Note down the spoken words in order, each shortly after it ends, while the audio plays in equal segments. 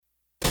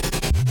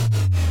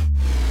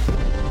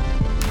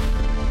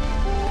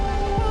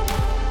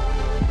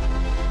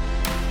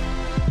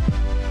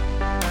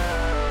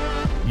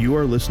You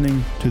are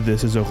listening to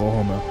This is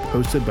Oklahoma,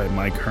 hosted by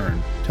Mike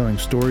Hearn, telling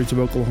stories of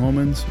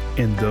Oklahomans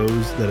and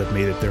those that have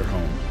made it their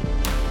home.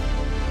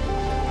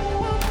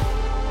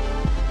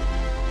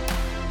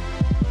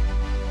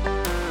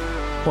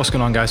 What's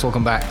going on, guys?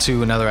 Welcome back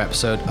to another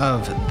episode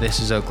of This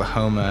is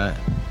Oklahoma,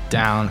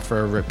 down for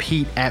a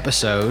repeat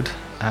episode.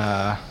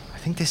 I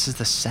think this is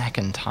the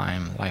second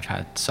time I've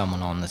had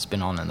someone on that's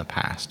been on in the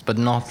past, but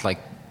not like,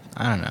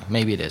 I don't know,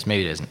 maybe it is,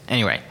 maybe it isn't.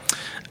 Anyway,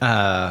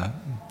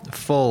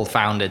 full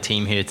founder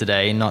team here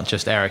today, not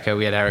just Erica.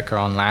 We had Erica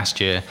on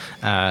last year.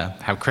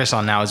 Have Chris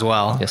on now as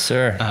well. Yes,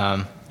 sir.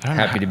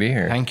 Happy to be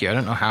here. Thank you. I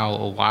don't know how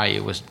or why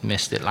it was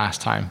missed it last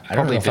time. I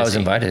don't know if I was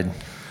invited.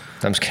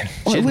 I'm just kidding.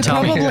 Shouldn't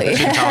tell me.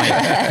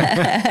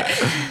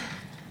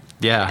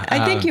 Yeah.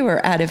 I think you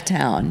were out of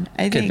town.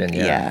 I think, been,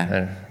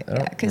 yeah. I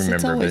don't because remember,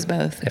 it's always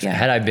both.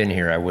 Had I been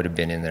here, I would have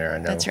been in there. I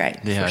know. That's right.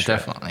 Yeah, sure.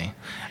 definitely.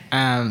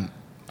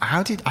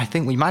 I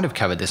think we might have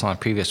covered this on a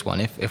previous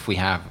one. If we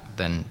have,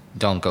 then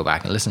don't go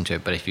back and listen to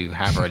it. But if you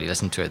have already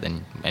listened to it,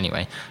 then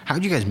anyway, how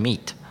did you guys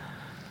meet?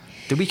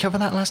 Did we cover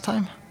that last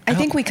time? I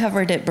think we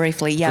covered it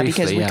briefly,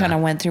 because we kind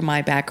of went through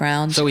my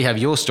background. So we have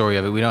your story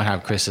of it. We don't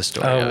have Chris's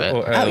story of it.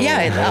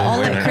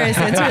 I'll let Chris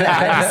answer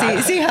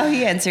that. See how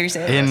he answers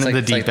it. In the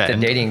It's deep like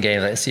end. the dating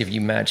game. Let's see if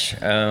you match.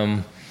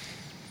 Go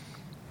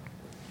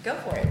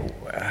for it.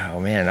 Oh,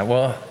 man.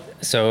 Well,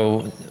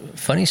 so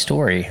funny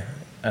story.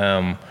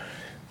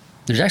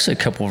 There's actually a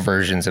couple of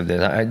versions of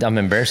this. I'm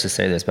embarrassed to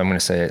say this, but I'm going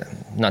to say it.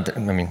 Not that,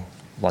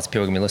 lots of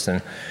people are going to be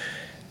listening.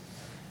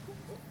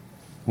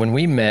 When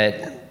we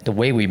met, the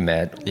way we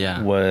met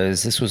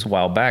this was a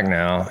while back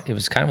now. It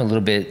was kind of a little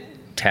bit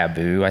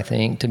taboo, I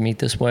think, to meet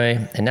this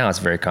way. And now it's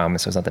very common,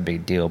 so it's not that big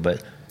a deal.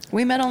 But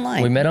we met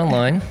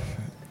online.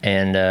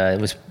 And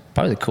it was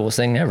probably the coolest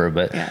thing ever.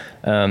 But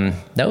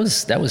that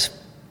was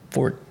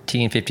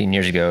 14, 15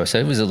 years ago. So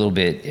it was a little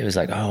bit, it was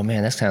like, oh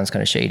man, that sounds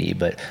kind of shady.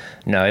 But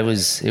no, it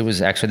was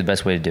actually the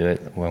best way to do it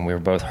when we were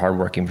both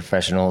hardworking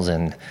professionals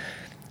and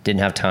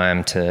didn't have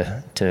time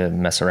to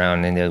mess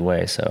around any other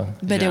way. So,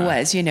 but it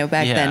was,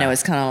 back then it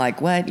was kind of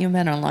like, what, you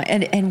met online,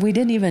 and we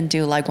didn't even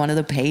do like one of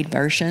the paid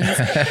versions.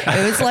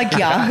 It was like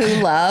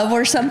Yahoo Love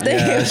or something.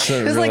 Yeah, it was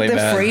really like the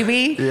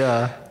bad.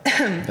 Yeah.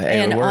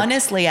 And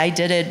honestly, I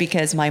did it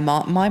because my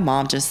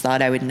mom just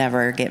thought I would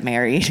never get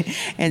married,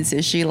 and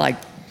so she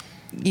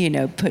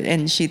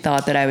she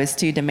thought that I was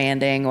too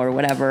demanding or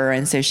whatever,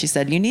 and so she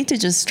said, you need to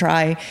just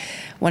try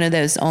one of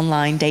those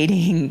online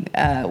dating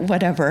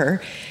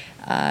whatever.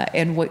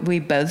 And we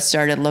both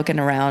started looking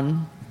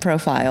around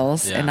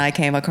profiles, and I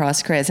came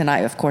across Chris, and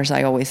I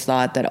always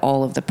thought that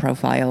all of the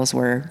profiles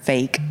were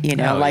fake,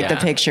 the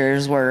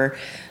pictures were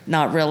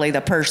not really the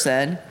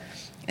person.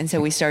 And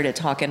so we started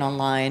talking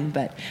online,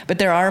 but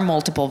there are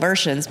multiple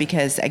versions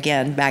because,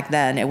 again, back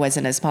then it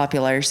wasn't as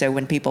popular. So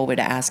when people would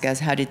ask us,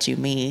 how did you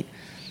meet?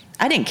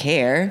 I didn't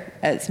care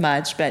as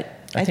much, but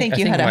I think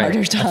you had a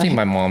harder time. I think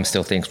my mom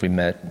still thinks we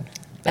met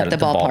at the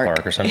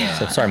ballpark or something.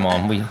 So, sorry,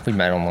 Mom, we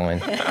met online.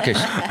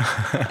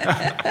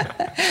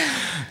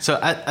 So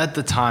at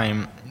the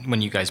time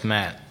when you guys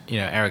met,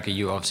 Erica,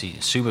 you were obviously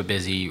super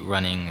busy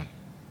running,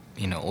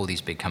 all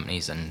these big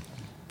companies and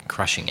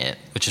crushing it,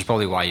 which is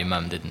probably why your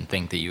mum didn't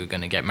think that you were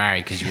going to get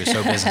married, because you were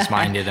so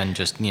business-minded and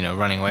just,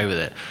 running away with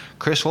it.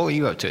 Chris, what were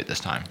you up to at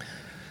this time?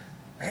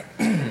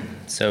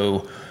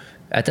 So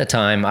at that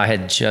time, I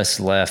had just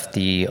left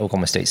the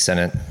Oklahoma State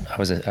Senate. I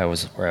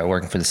was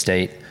working for the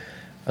state.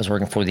 I was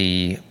working for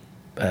the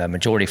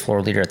majority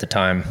floor leader at the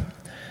time,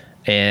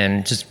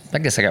 and I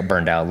guess I got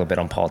burned out a little bit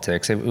on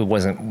politics. It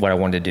wasn't what I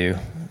wanted to do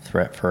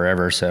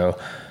forever, so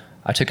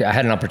I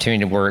had an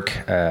opportunity to work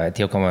for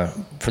the Oklahoma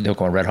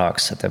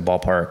Redhawks at the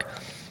ballpark,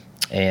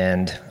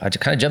 and I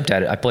just kind of jumped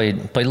at it. I played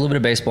a little bit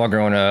of baseball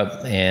growing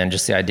up, and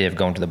just the idea of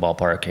going to the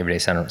ballpark every day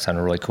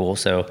sounded really cool.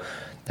 So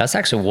that's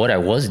actually what I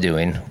was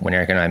doing when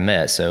Eric and I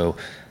met. So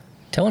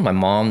telling my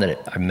mom that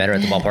I met her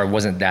at the ballpark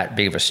wasn't that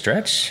big of a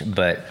stretch,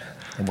 but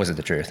it wasn't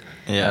the truth.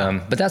 Yeah.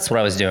 But that's what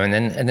I was doing.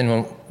 And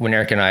then when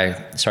Eric and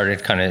I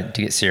started kind of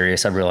to get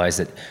serious, I realized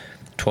that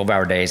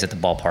 12-hour days at the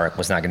ballpark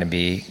was not going to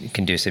be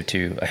conducive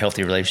to a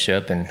healthy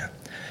relationship. And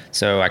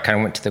so I kind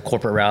of went to the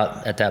corporate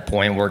route at that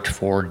point, worked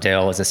for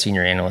Dell as a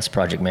senior analyst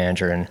project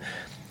manager.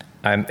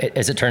 And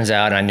as it turns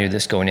out, and I knew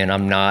this going in,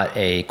 I'm not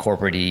a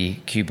corporate-y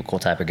cubicle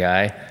type of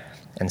guy.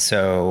 And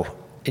so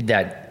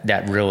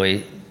that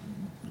really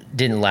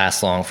didn't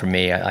last long for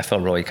me. I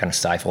felt really kind of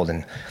stifled.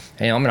 And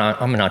I'm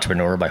an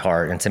entrepreneur by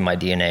heart, and it's in my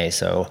DNA.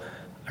 So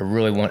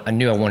I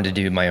knew I wanted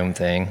to do my own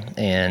thing.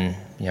 And,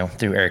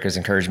 through Erica's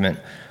encouragement,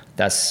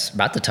 that's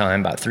about the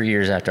time, about 3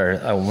 years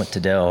after I went to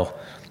Dell,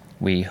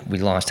 we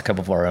launched a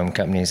couple of our own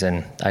companies,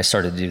 and I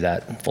started to do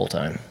that full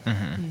time.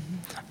 Mm-hmm. Mm-hmm.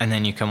 And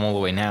then you come all the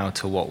way now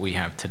to what we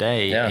have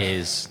today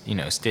is,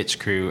 Stitch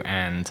Crew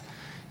and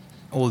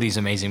all these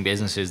amazing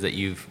businesses that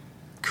you've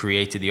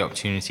created the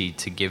opportunity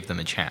to give them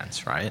a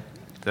chance, right?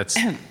 That's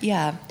in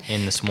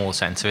the small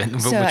sense of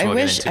it. So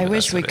I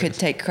wish we could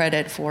take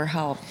credit for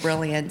how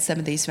brilliant some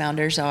of these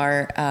founders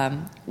are.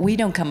 We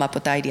don't come up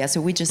with the ideas,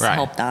 so we just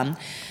help them.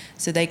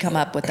 So they come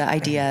up with the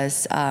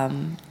ideas.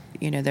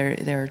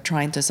 they're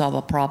trying to solve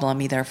a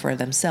problem either for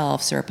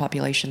themselves or a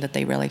population that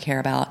they really care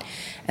about,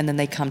 and then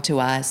they come to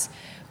us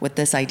with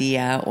this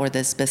idea or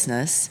this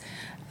business,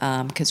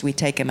 because we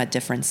take them at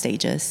different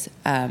stages,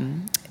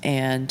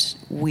 and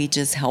we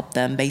just help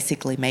them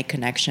basically make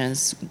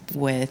connections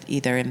with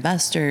either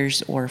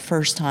investors or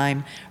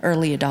first-time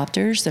early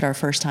adopters that are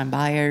first-time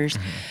buyers,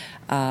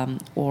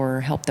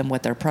 or help them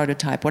with their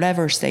prototype,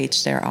 whatever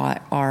stage they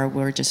are.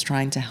 We're just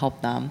trying to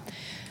help them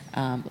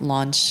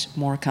launch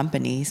more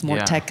companies, more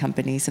tech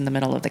companies in the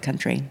middle of the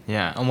country.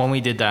 Yeah, and when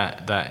we did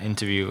that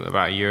interview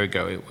about a year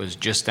ago, it was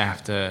just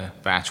after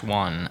batch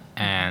 1,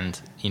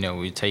 and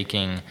we're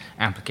taking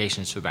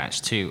applications for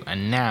batch 2,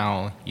 and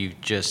now you've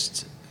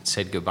just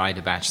said goodbye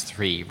to batch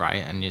 3,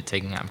 right? And you're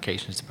taking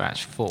applications to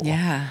batch 4.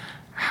 Yeah.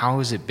 How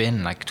has it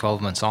been, like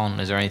 12 months on?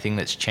 Is there anything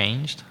that's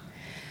changed?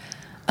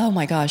 Oh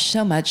my gosh,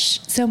 so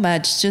much,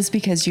 just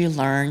because you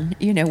learn,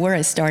 we're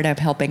a startup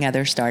helping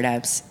other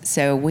startups.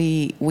 So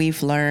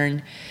we've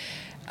learned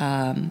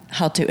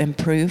how to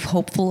improve,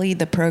 hopefully,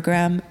 the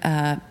program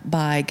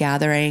by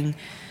gathering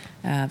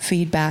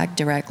feedback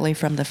directly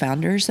from the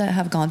founders that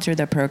have gone through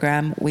the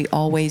program. We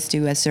always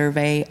do a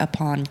survey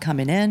upon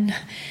coming in,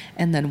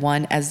 and then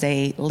one as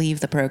they leave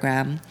the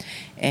program.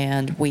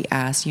 And we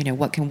ask,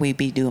 what can we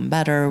be doing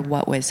better?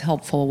 What was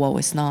helpful? What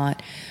was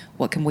not?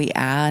 What can we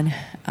add?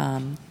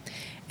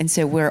 And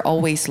so we're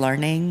always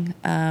learning,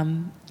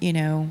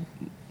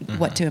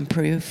 what to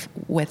improve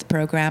with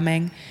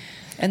programming.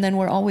 And then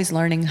we're always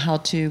learning how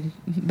to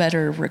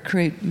better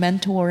recruit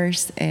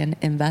mentors and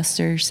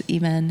investors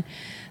even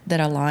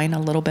that align a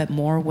little bit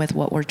more with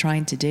what we're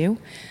trying to do.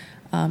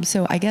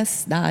 So I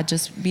guess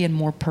just being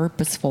more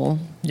purposeful.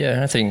 Yeah,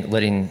 and I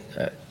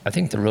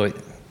think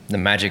the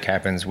magic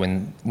happens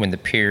when the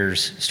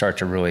peers start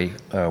to really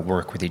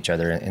work with each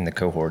other in the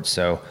cohort.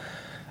 So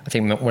I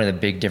think one of the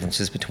big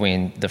differences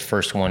between the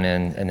first one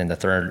and then the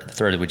third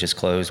that we just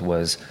closed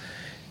was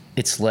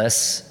it's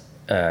less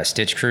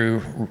Stitch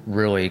Crew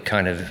really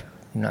kind of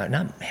not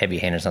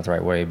heavy-handed is not the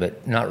right way,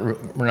 but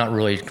we're not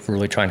really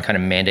trying to kind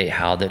of mandate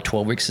how the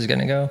 12 weeks is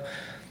going to go,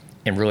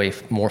 and really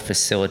more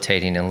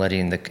facilitating and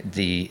letting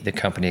the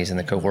companies and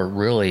the cohort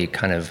really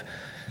kind of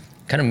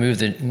move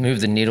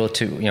the needle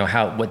to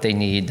what they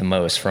need the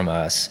most from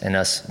us, and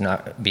us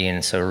not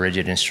being so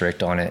rigid and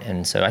strict on it.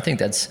 And so I think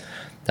that's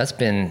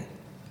been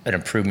an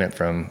improvement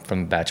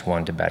from batch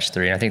 1 to batch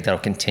 3, and I think that'll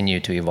continue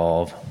to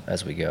evolve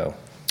as we go.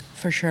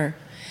 For sure.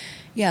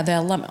 Yeah,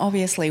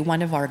 obviously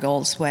one of our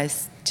goals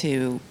was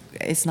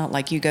it's not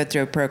like you go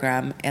through a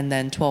program and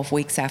then 12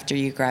 weeks after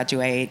you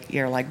graduate,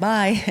 you're like,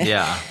 bye.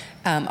 Yeah.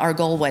 Our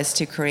goal was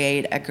to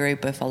create a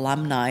group of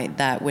alumni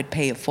that would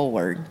pay it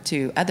forward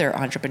to other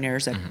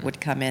entrepreneurs that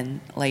would come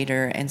in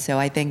later. And so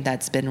I think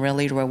that's been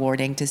really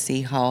rewarding to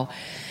see how,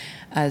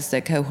 as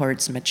the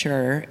cohorts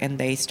mature and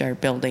they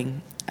start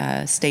building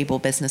stable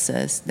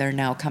businesses, they're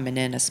now coming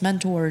in as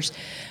mentors.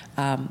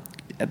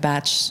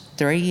 Batch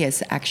 3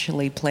 is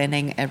actually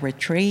planning a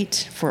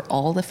retreat for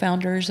all the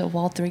founders of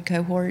all 3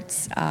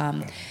 cohorts.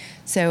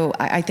 So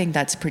I think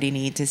that's pretty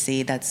neat to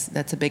see.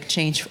 That's a big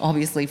change,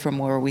 obviously, from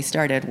where we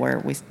started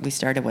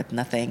with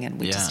nothing, and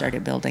we just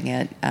started building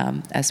it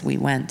as we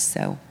went.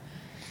 So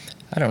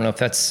I don't know if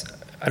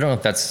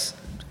that's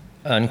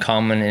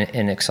uncommon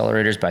in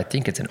accelerators, but I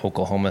think it's an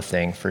Oklahoma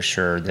thing for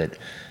sure that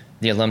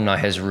the alumni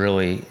has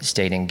really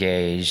stayed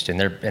engaged, and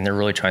they're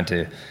really trying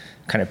to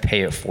kind of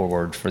pay it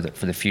forward for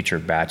the future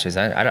batches.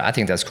 I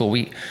think that's cool.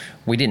 We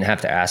didn't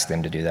have to ask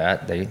them to do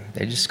that. They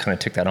just kind of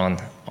took that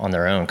on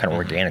their own, kind of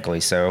organically.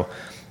 So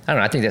I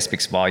don't know. I think that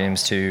speaks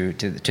volumes to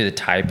the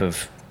type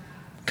of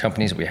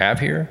companies we have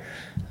here,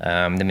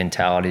 the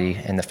mentality,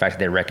 and the fact that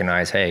they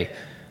recognize, hey,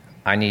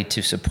 I need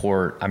to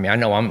support. I mean, I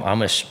know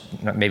I'm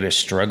maybe a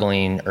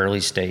struggling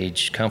early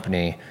stage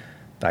company,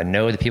 but I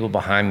know the people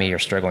behind me are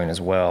struggling as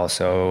well.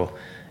 So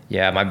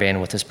yeah, my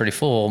bandwidth is pretty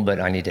full,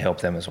 but I need to help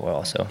them as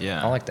well. So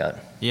I like that.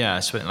 Yeah,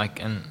 so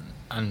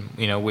and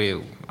we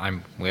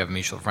have a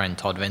mutual friend,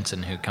 Todd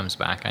Vinson, who comes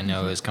back. I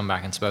know has come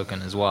back and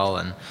spoken as well,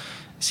 and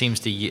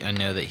I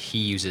know that he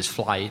uses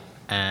Flight,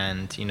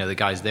 and the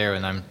guys there,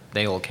 and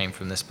they all came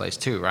from this place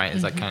too, right?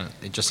 It's like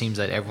it just seems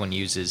that everyone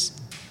uses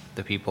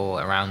the people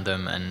around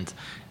them, and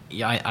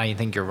yeah, I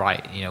think you're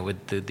right.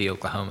 With the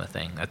Oklahoma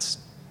thing, that's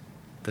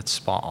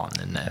spot on.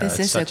 And this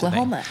is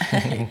Oklahoma.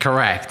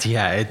 Correct.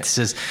 Yeah. It's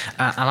just,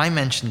 and I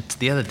mentioned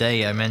the other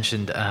day,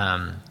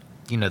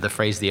 the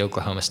phrase "the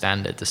Oklahoma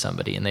standard" to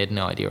somebody, and they had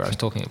no idea what I was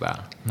talking about.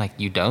 I'm like,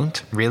 you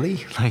don't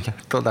really? Like, I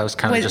thought that was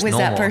kind of just normal.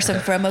 Was that person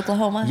from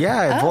Oklahoma?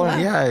 Yeah. Wow.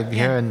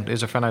 Here, and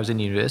there's a friend I was in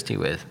university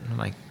with. I'm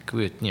like,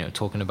 we were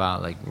talking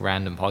about like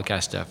random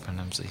podcast stuff, and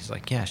he's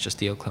like, yeah, it's just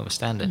the Oklahoma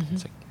standard.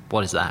 It's like,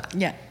 what is that?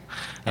 Yeah.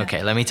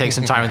 Okay, let me take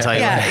some time and tell you.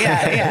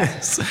 Yeah.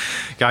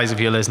 Guys, if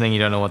you're listening, you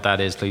don't know what that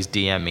is, please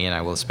DM me, and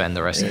I will spend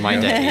the rest of my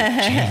day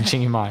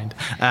changing your mind.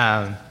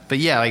 But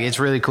yeah, like it's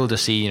really cool to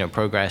see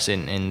progress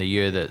in the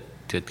year that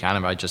to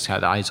Canada, I just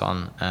had eyes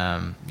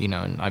on, you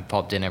know, and I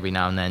popped in every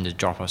now and then to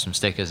drop off some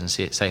stickers and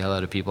say hello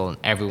to people, and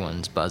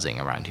everyone's buzzing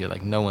around here.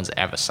 Like, no one's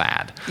ever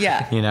sad.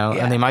 Yeah. You know,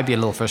 yeah. and they might be a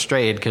little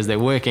frustrated because they're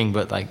working,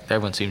 but like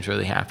everyone seems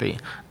really happy.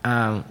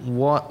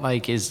 What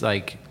like is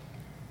like,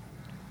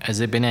 has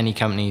there been any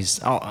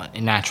companies,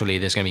 naturally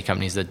there's going to be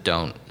companies that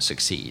don't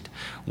succeed.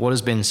 What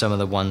has been some of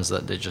the ones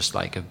that they just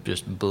like have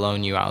just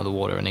blown you out of the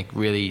water and it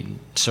really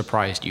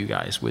surprised you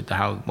guys with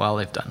how well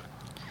they've done?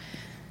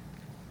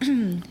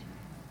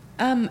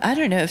 I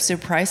don't know if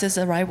surprise is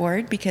the right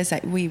word, because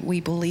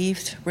we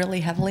believed really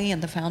heavily in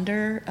the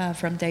founder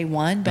from day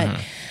one. But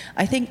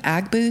I think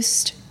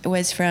AgBoost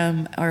was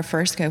from our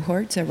first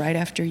cohort, so right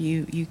after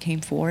you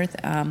came forth.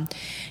 The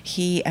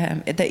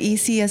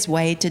easiest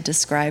way to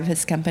describe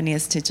his company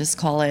is to just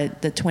call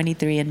it the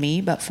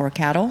 23andMe, but for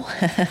cattle.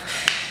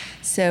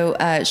 So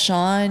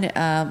Sean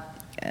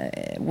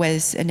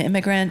was an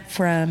immigrant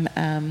from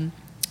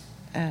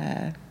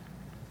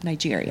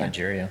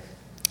Nigeria.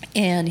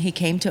 And he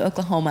came to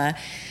Oklahoma,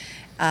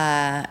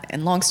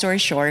 and long story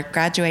short,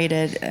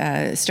 graduated,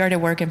 started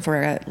working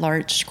for a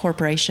large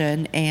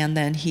corporation, and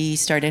then he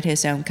started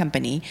his own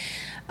company.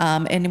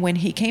 And when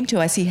he came to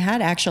us, he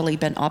had actually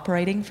been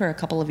operating for a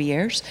couple of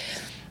years,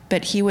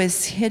 but he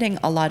was hitting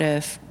a lot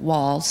of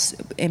walls,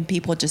 and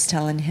people just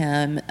telling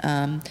him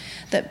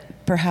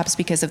that perhaps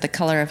because of the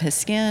color of his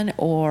skin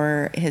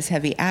or his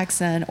heavy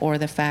accent or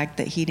the fact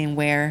that he didn't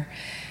wear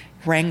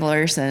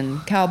Wranglers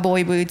and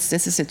cowboy boots,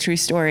 this is a true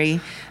story,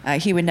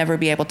 he would never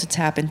be able to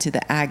tap into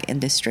the ag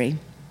industry.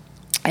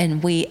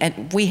 And we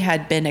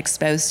had been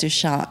exposed to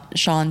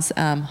Sean's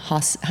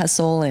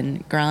hustle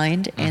and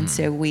grind, and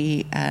so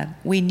we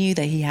knew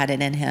that he had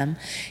it in him.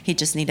 He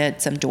just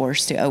needed some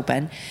doors to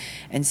open,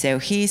 and so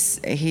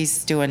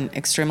he's doing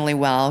extremely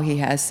well. He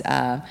has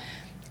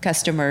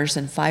customers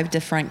in 5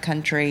 different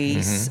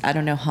countries. I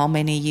don't know how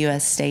many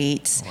U.S.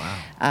 states.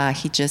 Wow.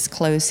 He just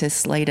closed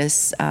his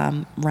latest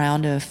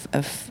round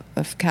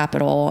of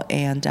capital,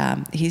 and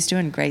he's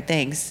doing great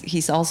things.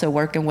 He's also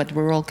working with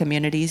rural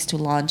communities to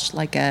launch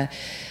like a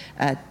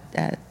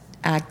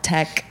ag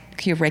tech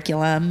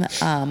curriculum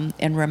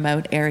in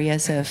remote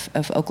areas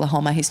of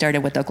Oklahoma. He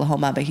started with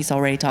Oklahoma, but he's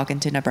already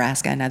talking to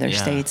Nebraska and other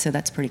states, so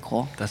that's pretty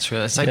cool. That's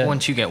really, it's like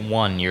once you get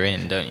one, you're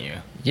in, don't you?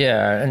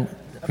 Yeah, and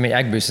I mean,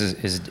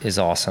 AgBoost is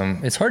awesome.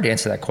 It's hard to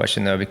answer that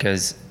question though,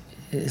 because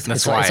it's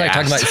like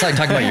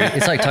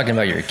talking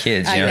about your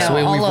kids. You know? So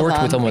we've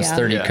worked with almost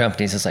 30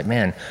 companies. It's like,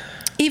 man,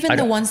 even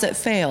the ones that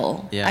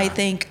fail, I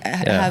think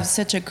have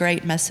such a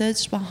great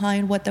message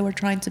behind what they were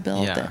trying to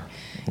build.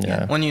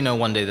 When you know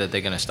one day that they're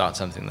going to start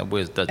something that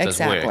does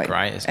work,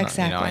 right? It's not,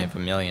 you know, I have a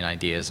million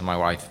ideas, and my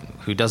wife,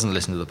 who doesn't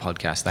listen to the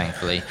podcast,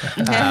 thankfully,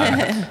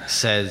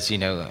 says, you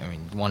know, I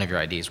mean, one of your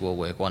ideas will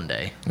work one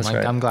day.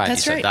 I'm glad you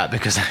said that,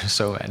 because there's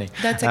so many.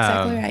 That's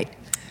exactly right.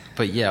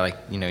 But yeah, like,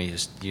 you know,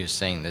 you're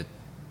saying that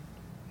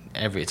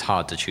it's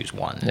hard to choose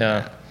one.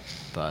 Yeah.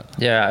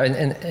 But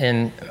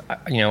and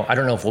you know, I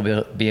don't know if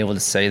we'll be able to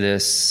say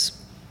this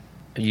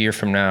a year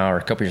from now or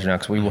a couple years from now,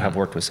 because we will have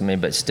worked with somebody,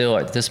 but still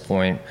at this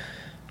point,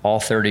 all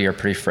 30 are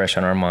pretty fresh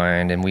on our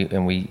mind, and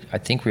I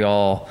think we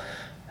all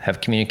have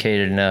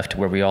communicated enough to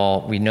where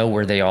we know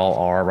where they all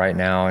are right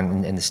now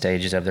in the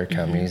stages of their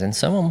companies, and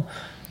some of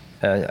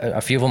them,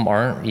 a few of them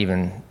aren't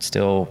even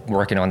still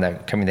working on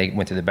that company they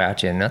went through the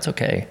batch in, and that's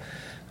okay.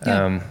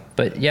 Yeah.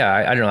 But yeah,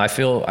 I don't know.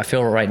 I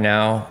feel right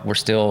now we're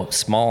still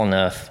small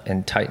enough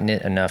and tight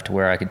knit enough to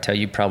where I could tell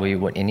you probably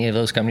what any of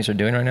those companies are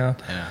doing right now.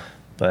 Yeah.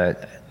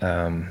 But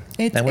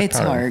it's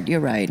hard. You're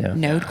right. Yeah.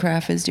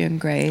 Nodecraft is doing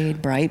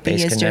great. Brightbee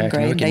is doing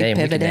great. They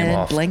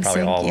pivoted.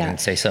 Blink-Sync, and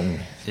say something.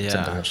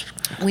 Yeah.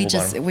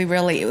 We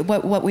really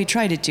what we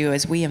try to do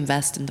is we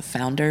invest in the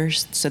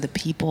founders, so the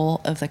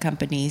people of the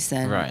companies,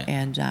 and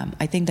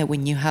I think that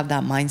when you have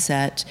that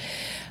mindset,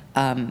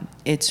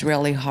 it's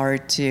really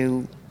hard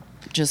to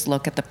just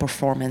look at the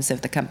performance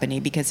of the company,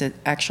 because it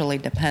actually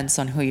depends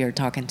on who you're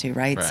talking to,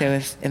 right? So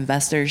if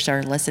investors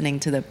are listening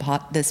to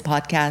this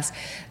podcast,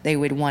 they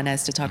would want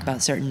us to talk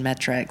about certain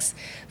metrics,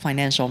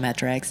 financial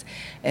metrics.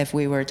 If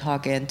we were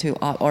talking to,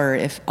 or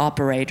if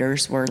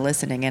operators were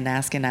listening and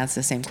asking us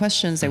the same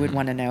questions, they would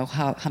want to know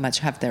how much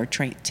have their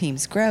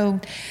teams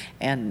grown,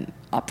 and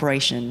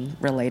operation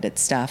related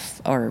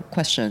stuff or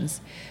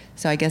questions.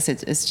 So I guess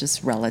it's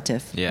just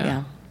relative.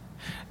 Yeah.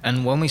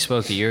 And when we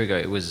spoke a year ago,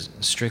 it was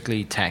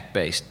strictly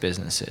tech-based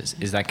businesses.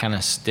 Is that kind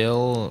of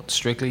still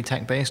strictly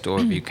tech-based, or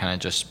have you kind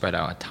of just spread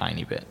out a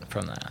tiny bit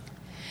from that?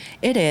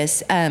 It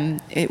is.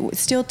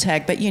 It's still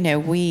tech, but you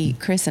know,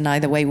 Chris and I,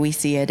 the way we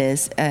see it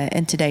is,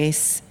 in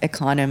today's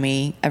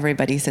economy,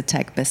 everybody's a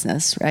tech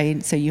business,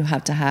 right? So you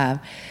have to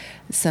have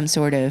some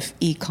sort of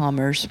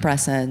e-commerce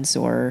presence,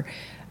 or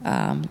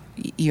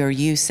you're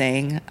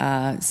using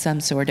some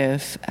sort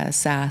of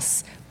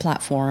SaaS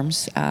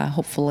platforms,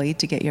 hopefully,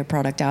 to get your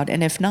product out.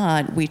 And if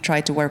not, we try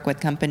to work with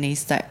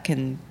companies that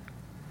can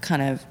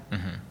kind of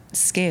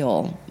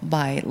scale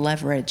by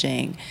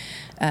leveraging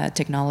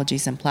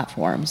technologies and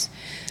platforms.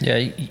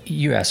 Yeah,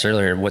 you asked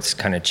earlier what's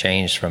kind of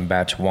changed from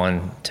batch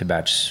 1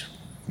 to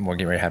we're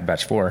getting ready to have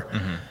batch 4.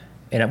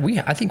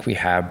 I think we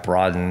have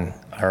broadened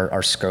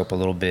our scope a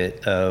little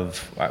bit. Of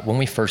when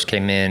we first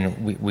came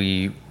in,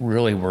 we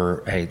really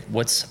were, hey,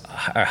 what's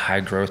a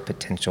high growth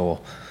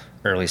potential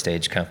early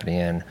stage company?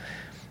 And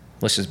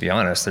let's just be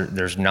honest,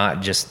 there's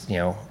not just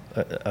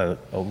a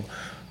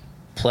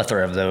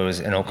plethora of those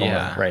in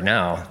Oklahoma right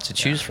now to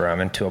choose from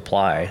and to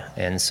apply.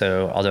 And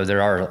so, although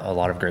there are a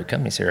lot of great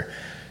companies here,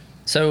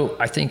 so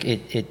I think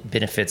it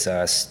benefits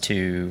us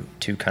to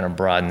kind of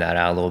broaden that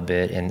out a little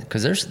bit, and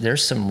because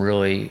there's some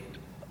really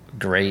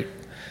great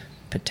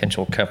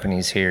potential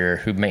companies here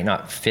who may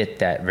not fit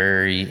that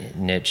very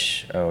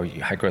niche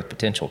high growth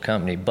potential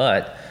company,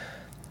 but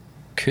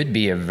could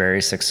be a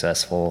very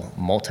successful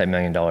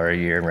multi-million-dollar a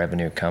year in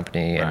revenue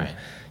company. And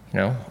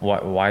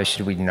why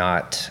should we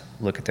not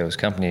look at those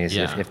companies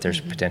if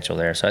there's potential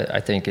there? So I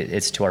think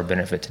it's to our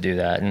benefit to do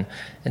that, and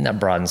that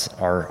broadens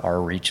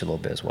our reach a little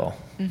bit as well.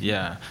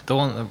 Yeah,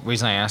 the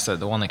reason I asked that,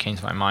 the one that came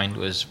to my mind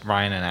was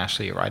Ryan and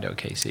Ashley at Ride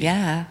OKC.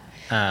 Yeah.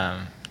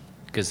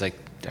 Because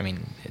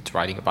it's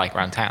riding a bike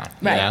around town,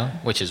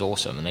 which is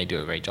awesome, and they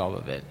do a great job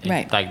of it.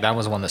 And that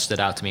was the one that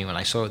stood out to me when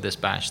I saw this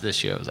batch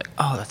this year. I was like,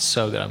 oh, that's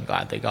so good. I'm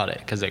glad they got it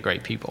because they're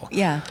great people.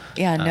 Yeah.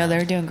 No,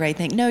 they're doing great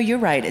things. No, you're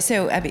right.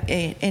 So,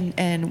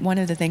 and one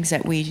of the things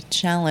that we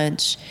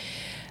challenged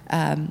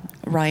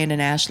Ryan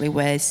and Ashley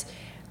was,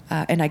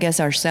 and I guess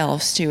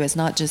ourselves too, is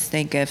not just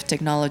think of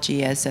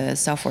technology as a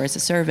software as a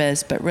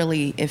service, but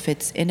really if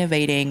it's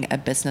innovating a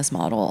business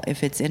model,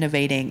 if it's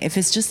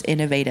just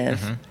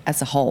innovative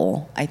as a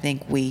whole, I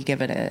think we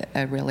give it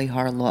a really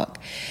hard look.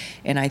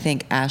 And I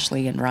think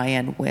Ashley and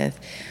Ryan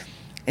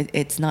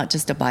it's not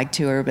just a bike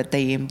tour, but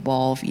they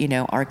involve,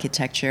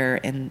 architecture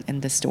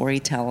and the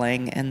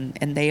storytelling,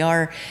 and they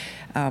are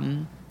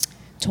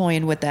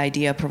toying with the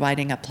idea of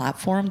providing a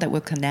platform that will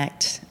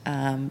connect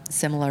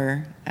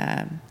similar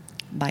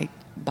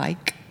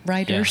bike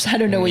riders. I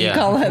don't know what you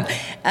call them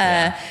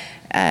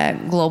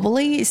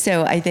globally.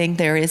 So I think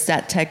there is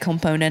that tech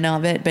component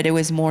of it, but it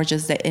was more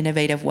just the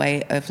innovative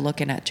way of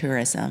looking at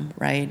tourism,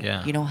 right?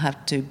 Yeah. You don't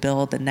have to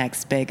build the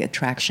next big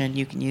attraction.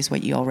 You can use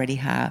what you already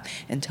have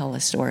and tell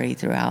a story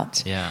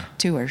throughout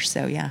tours.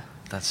 So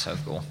that's so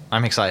cool.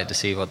 I'm excited to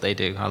see what they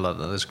do. I love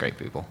those great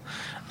people.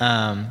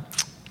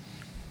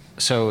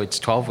 So it's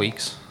 12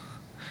 weeks.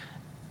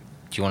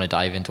 Do you want to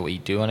dive into what you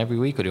do on every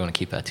week, or do you want to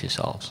keep that to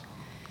yourselves?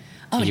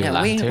 Oh, no,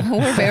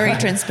 we're very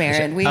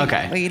transparent.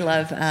 We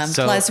love,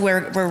 plus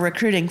we're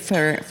recruiting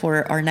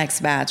for our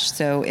next batch.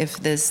 So if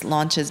this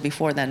launches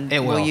before then,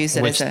 we'll use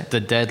it as the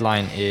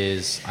deadline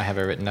is, I have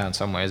it written down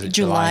somewhere, is it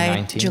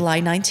July 19th? July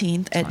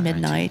 19th at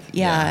midnight. 19th.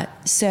 Yeah.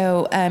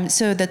 So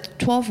the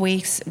 12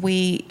 weeks,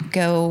 we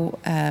go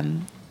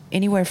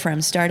anywhere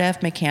from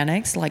startup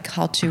mechanics, like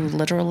how to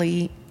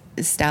literally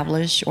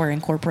establish or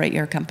incorporate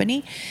your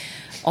company,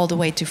 all the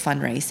way to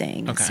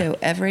fundraising. Okay. So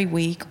every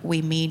week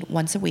we meet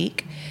once a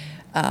week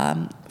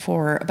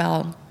for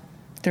about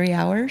 3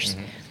 hours,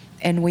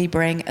 and we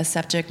bring a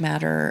subject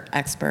matter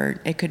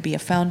expert. It could be a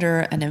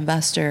founder, an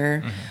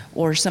investor,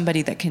 or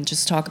somebody that can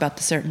just talk about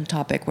the certain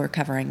topic we're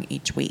covering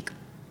each week.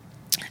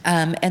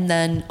 And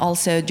then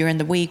also during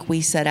the week, we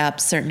set up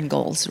certain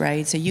goals,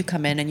 right? So you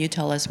come in and you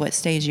tell us what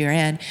stage you're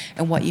in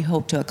and what you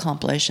hope to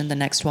accomplish in the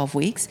next 12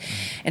 weeks.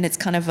 And it's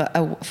kind of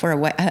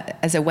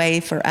as a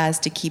way for us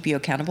to keep you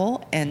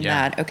accountable, and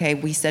that, okay,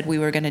 we said we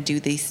were going to do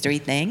these 3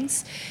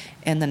 things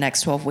in the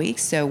next 12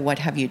 weeks. So what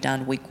have you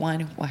done week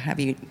 1? What have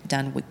you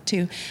done week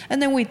 2?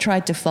 And then we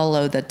tried to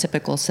follow the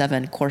typical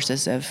 7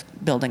 courses of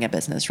building a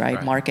business,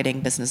 right?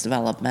 Marketing, business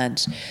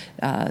development,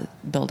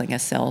 building a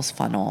sales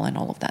funnel, and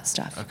all of that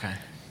stuff. Okay.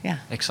 Yeah.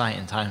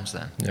 Exciting times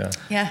then.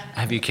 Yeah.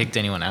 Have you kicked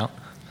anyone out?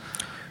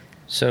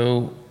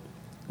 So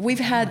we've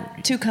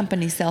had 2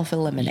 companies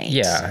self-eliminate.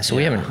 Yeah. So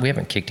we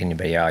haven't kicked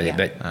anybody out yet,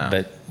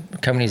 but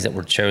companies that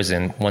were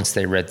chosen, once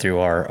they read through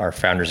our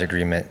founders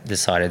agreement,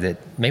 decided that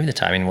maybe the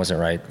timing wasn't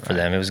right for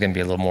them. It was going to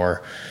be a little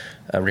more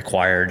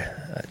required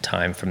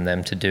time from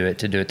them to do it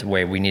the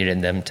way we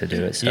needed them to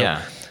do it.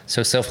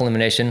 So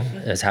self-elimination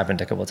has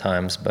happened a couple of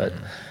times, but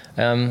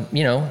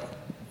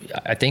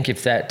I think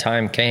if that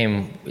time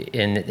came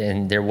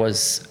and there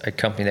was a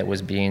company that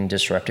was being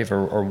disruptive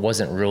or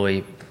wasn't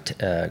really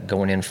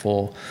going in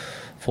full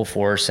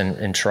force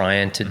and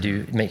trying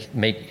to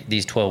make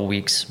these 12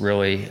 weeks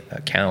really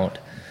count,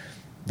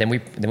 then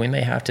we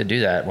may have to do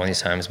that one of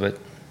these times, but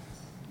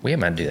we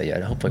haven't had to do that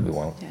yet. Hopefully we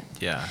won't.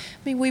 Yeah. I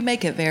mean, we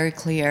make it very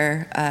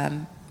clear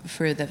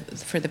for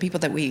the people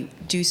that we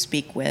do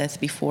speak with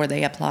before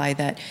they apply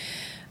that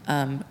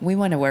we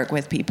want to work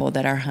with people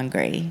that are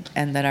hungry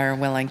and that are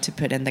willing to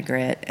put in the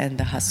grit and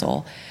the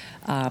hustle,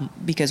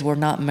 because we're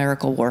not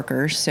miracle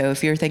workers. So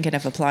if you're thinking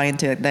of applying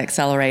to the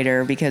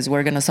accelerator because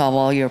we're going to solve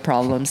all your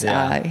problems,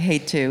 I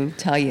hate to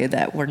tell you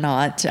that we're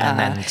not. And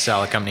then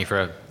sell a company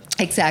for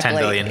 $10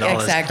 billion.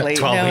 Exactly.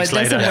 No, it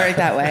doesn't work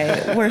that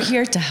way. We're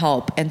here to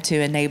help and to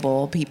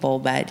enable people,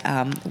 but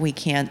we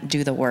can't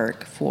do the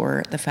work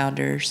for the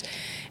founders.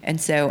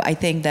 And so I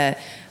think that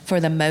for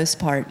the most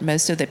part,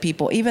 most of the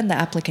people, even the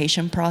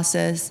application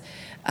process,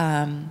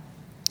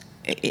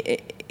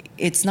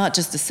 it's not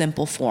just a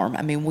simple form.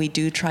 I mean, we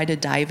do try to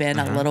dive in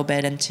a little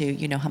bit into,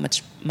 you know, how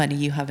much money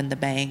you have in the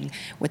bank,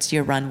 what's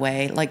your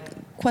runway,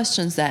 like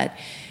questions that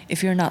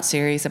if you're not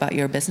serious about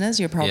your business,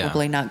 you're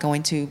probably not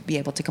going to be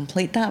able to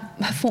complete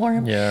that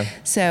form. Yeah.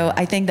 So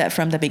I think that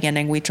from the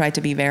beginning, we tried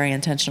to be very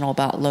intentional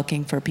about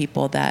looking for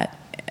people that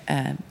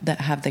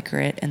have the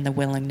grit and the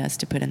willingness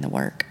to put in the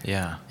work.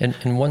 Yeah.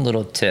 And one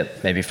little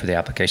tip maybe for the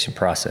application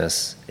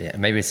process,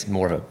 maybe it's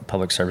more of a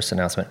public service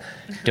announcement.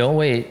 Don't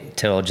wait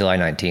till July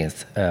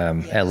 19th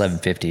at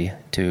 11:50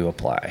 to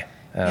apply.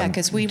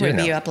 Because we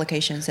review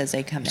applications as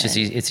they come in.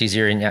 It's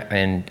easier,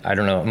 and I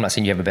don't know, I'm not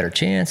saying you have a better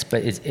chance,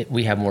 but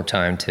we have more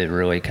time to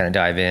really kind of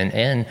dive in.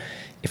 And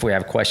if we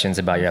have questions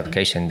about your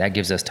application, that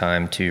gives us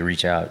time to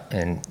reach out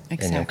and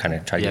kind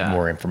of try to get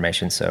more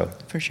information. So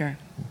for sure.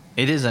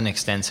 It is an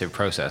extensive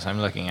process. I'm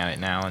looking at it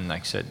now, and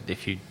like I said,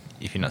 if you're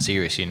not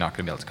serious, you're not going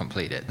to be able to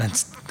complete it.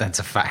 That's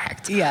a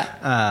fact.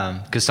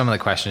 Yeah. Because some of the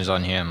questions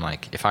on here, I'm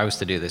like, if I was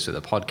to do this with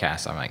a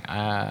podcast, I'm like,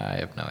 I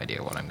have no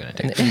idea what I'm going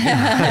to do.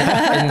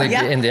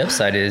 And the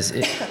upside is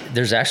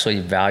there's actually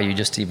value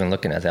just even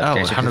looking at the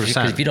application. 100%.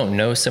 Because if you don't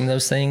know some of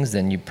those things,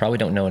 then you probably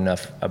don't know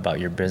enough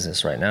about your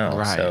business right now.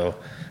 Right. So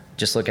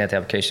just looking at the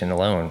application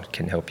alone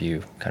can help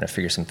you kind of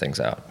figure some things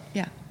out.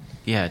 Yeah.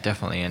 Yeah,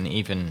 definitely. And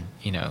even,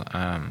 you know,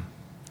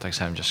 like I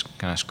said, I'm just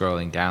kind of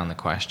scrolling down the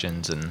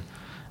questions and,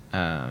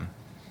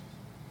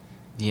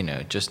 you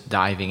know, just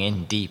diving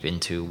in deep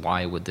into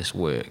why would this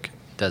work?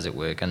 Does it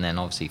work? And then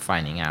obviously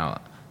finding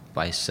out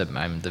by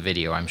the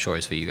video, I'm sure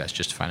is for you guys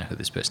just to find out who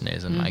this person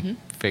is and like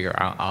figure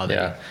out are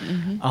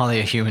they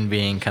a human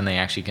being? Can they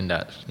actually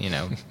conduct, you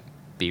know,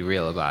 be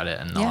real about it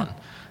and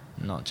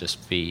not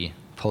just be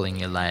pulling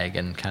your leg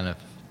and kind of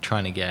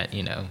trying to get,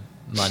 you know,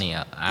 money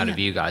out of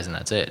you guys and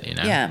that's it, you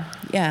know?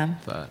 Yeah.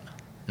 But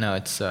no,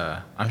 it's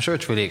I'm sure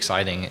it's really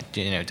exciting,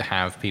 you know, to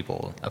have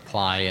people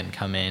apply and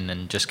come in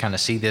and just kind of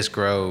see this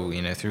grow,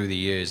 you know, through the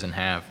years and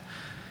have,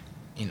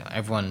 you know,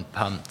 everyone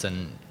pumped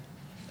and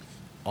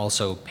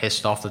also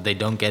pissed off that they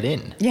don't get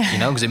in. Yeah. You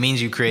know, because it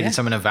means you created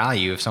something of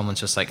value. If someone's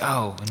just like,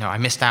 oh, no, I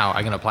missed out,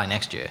 I'm going to apply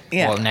next year.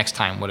 Yeah. Or next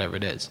time, whatever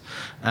it is.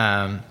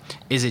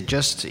 Is it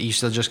just, are you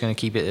still just going to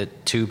keep it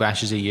at 2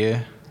 batches a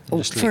year?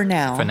 For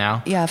now. For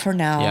now? Yeah, for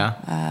now.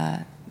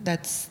 Yeah.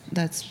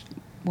 That's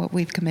what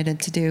we've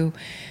committed to do.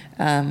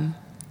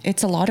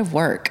 It's a lot of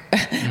work.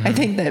 I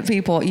think that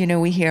people, you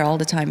know, we hear all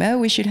the time, oh,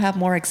 we should have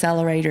more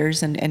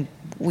accelerators, and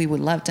we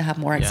would love to have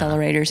more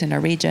accelerators in our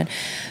region.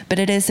 But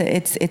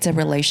it's a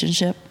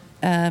relationship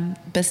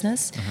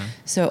business.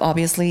 So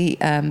obviously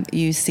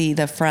you see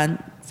the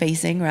front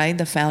facing, right,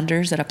 the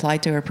founders that apply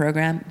to our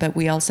program, but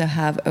we also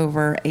have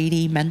over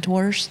 80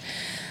 mentors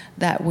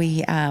that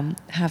we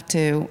have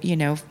to, you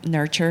know,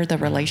 nurture the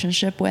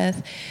relationship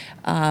with.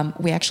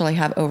 We actually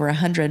have over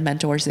 100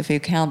 mentors if you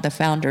count the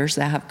founders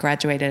that have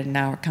graduated and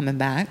now are coming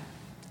back.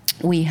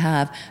 We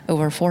have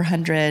over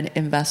 400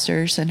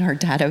 investors in our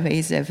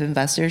database of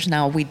investors.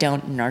 Now, we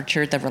don't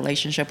nurture the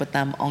relationship with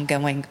them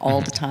ongoing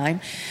all the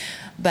time,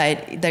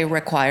 but they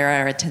require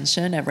our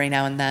attention every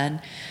now and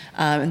then.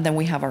 And then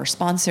we have our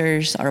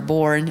sponsors, our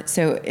board.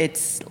 So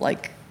it's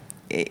like,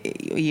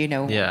 you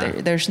know,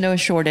 there's no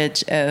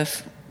shortage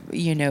of,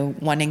 you know,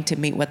 wanting to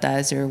meet with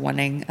us or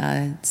wanting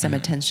some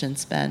attention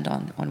spent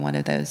on one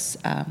of those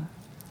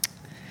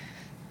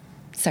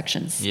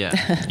sections.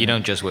 Yeah. You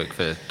don't just work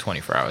for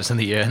 24 hours in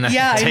the year and then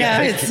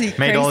it's made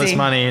crazy. all this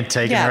money and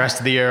taking the rest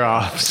of the year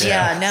off. So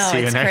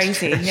it's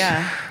crazy.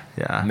 Yeah.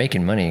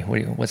 Making money.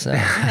 What's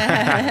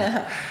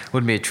that?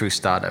 Wouldn't be a true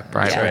startup,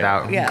 right?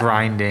 Without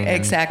grinding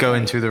and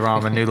going through the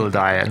ramen noodle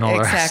diet and all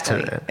the rest of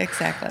it.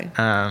 Exactly.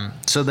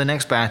 So the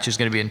next batch is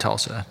going to be in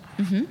Tulsa.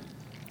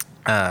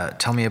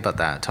 Tell me about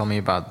that. Tell me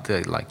about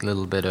the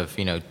little bit of,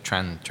 you know,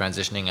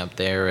 transitioning up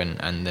there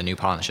and the new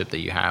partnership that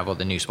you have or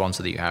the new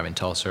sponsor that you have in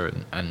Tulsa.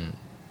 And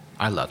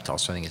I love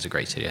Tulsa. I think it's a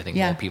great city. I think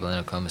more people in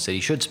Oklahoma City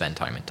should spend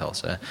time in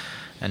Tulsa.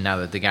 And now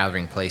that the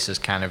Gathering Place is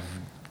kind of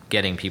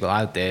getting people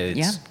out there,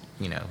 it's,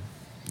 you know,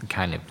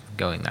 kind of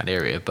going that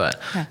area. But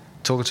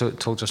talk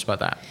to us about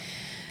that.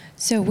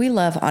 So we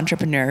love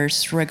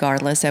entrepreneurs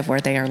regardless of where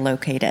they are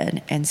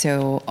located. And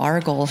so our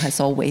goal has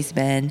always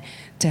been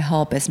to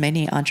help as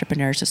many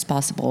entrepreneurs as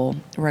possible,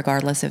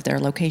 regardless of their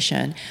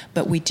location.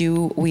 But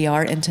we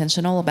are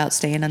intentional about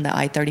staying in the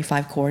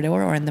I-35 corridor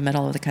or in the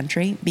middle of the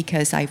country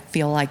because I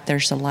feel like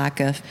there's a lack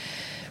of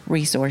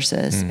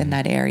resources in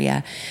that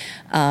area.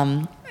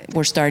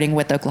 We're starting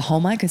with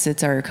Oklahoma because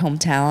it's our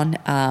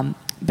hometown.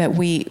 But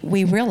we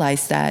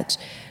realized that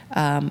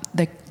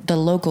the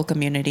local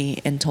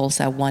community in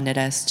Tulsa wanted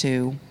us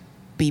to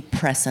be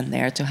present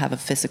there, to have a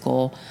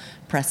physical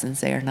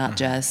presence there, not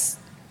just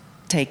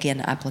take in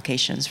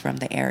applications from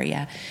the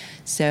area.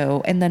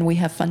 So, and then we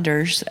have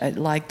funders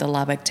like the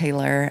Lubbock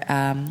Taylor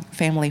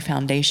Family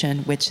Foundation,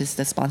 which is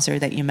the sponsor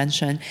that you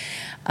mentioned,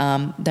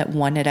 that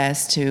wanted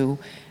us to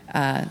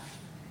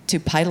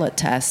pilot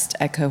test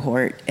a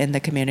cohort in the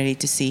community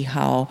to see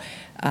how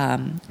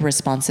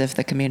responsive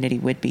the community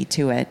would be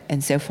to it.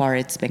 And so far,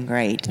 it's been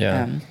great.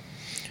 Yeah.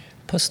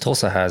 Plus,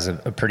 Tulsa has a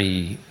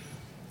pretty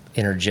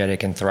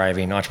energetic and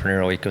thriving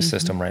entrepreneurial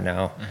ecosystem right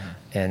now,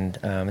 and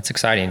it's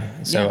exciting.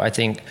 So I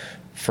think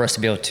for us to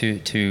be able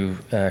to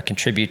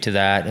contribute to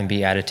that and be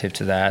additive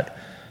to that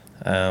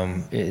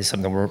is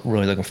something we're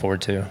really looking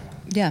forward to.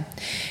 Yeah,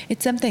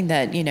 it's something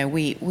that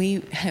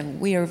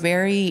we are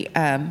very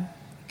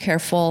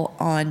careful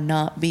on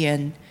not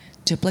being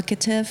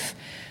duplicative,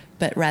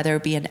 but rather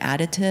being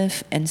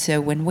additive. And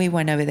so when we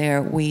went over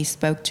there, we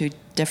spoke to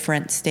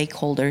different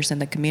stakeholders in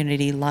the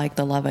community, like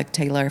the Lubbock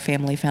Taylor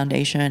Family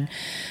Foundation,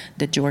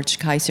 the George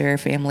Kaiser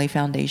Family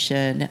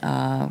Foundation,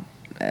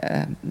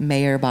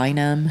 Mayor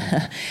Bynum,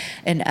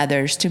 and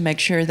others, to make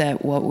sure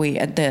that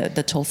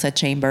the Tulsa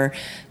Chamber,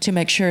 to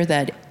make sure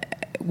that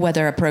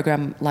whether a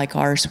program like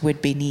ours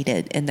would be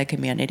needed in the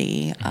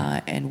community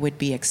and would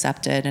be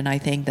accepted. And I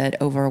think that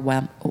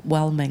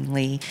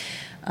overwhelmingly,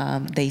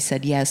 they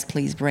said, yes,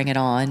 please bring it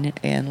on,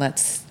 and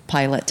let's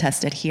pilot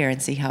test it here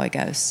and see how it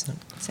goes.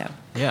 So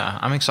yeah,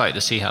 I'm excited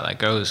to see how that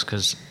goes,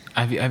 because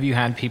have you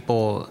had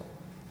people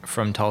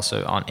from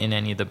Tulsa in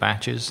any of the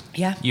batches?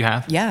 Yeah. You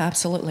have? Yeah,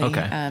 absolutely.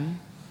 Okay.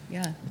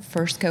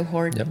 First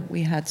cohort,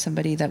 we had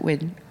somebody that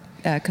would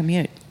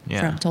commute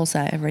from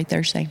Tulsa every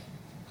Thursday.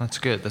 That's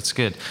good. That's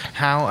good.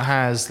 How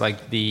has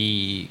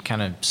the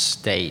kind of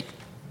state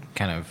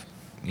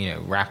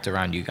wrapped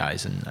around you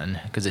guys, and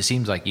because it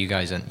seems like you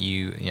guys and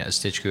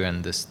Stitch Crew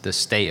and the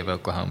state of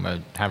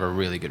Oklahoma have a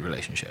really good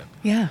relationship.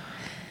 Yeah.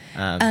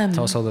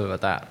 Tell us a little bit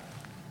about that.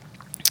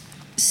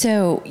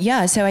 So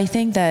I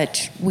think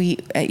that we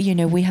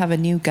have a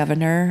new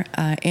governor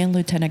and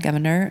lieutenant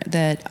governor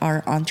that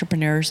are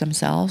entrepreneurs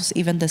themselves.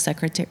 Even the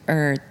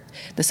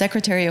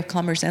Secretary of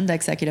Commerce and the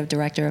Executive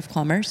Director of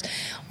Commerce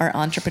are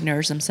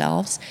entrepreneurs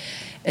themselves,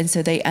 and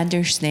so they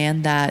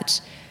understand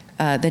that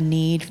the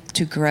need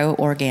to grow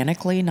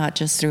organically, not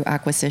just through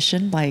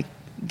acquisition by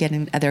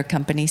getting other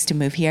companies to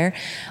move here,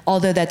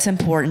 although that's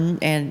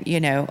important. And,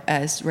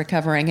 as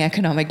recovering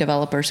economic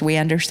developers, we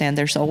understand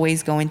there's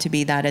always going to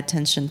be that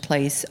attention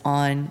placed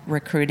on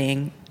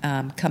recruiting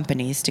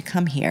companies to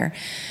come here.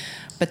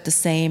 But the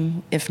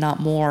same, if not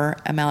more,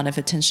 amount of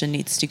attention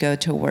needs to go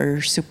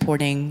towards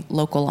supporting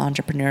local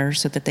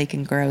entrepreneurs so that they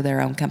can grow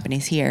their own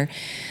companies here.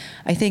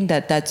 I think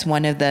that that's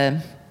one of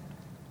the...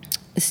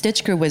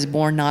 Stitch Crew was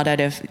born not out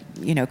of,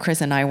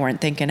 Chris and I weren't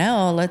thinking,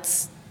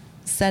 let's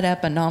set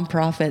up a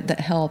nonprofit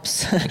that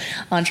helps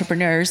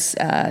entrepreneurs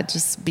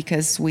just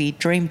because we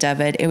dreamed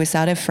of it. It was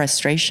out of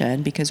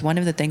frustration, because one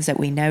of the things that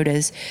we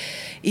noticed,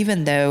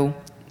 even though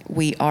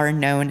we are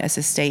known as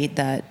a state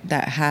that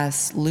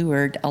has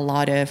lured a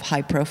lot of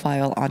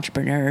high-profile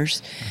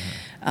entrepreneurs,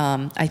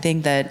 I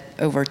think that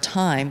over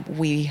time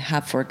we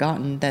have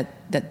forgotten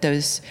that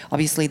those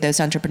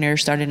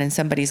entrepreneurs started in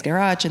somebody's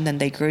garage, and then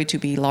they grew to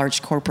be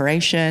large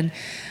corporation,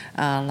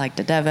 like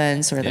the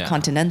Devons or the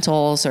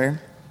Continentals or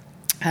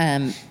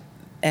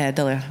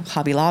the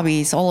Hobby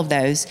Lobbies, all of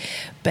those.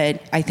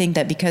 But I think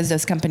that because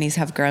those companies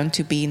have grown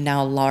to be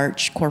now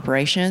large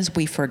corporations,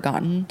 we've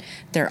forgotten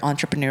their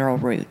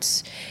entrepreneurial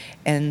roots.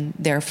 And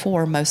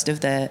therefore, most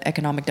of the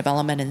economic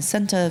development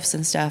incentives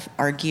and stuff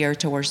are geared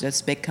towards those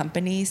big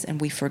companies,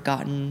 and we've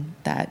forgotten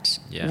that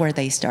where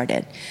they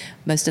started.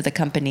 Most of the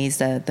companies,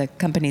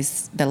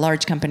 the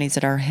large companies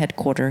that are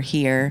headquartered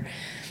here,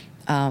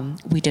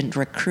 we didn't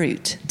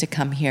recruit to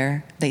come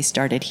here. They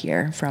started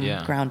here from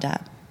ground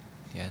up.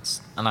 Yeah,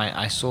 and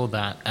I saw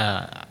that.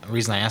 The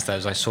reason I asked that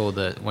is I saw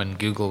that when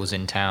Google was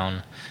in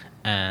town,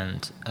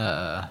 and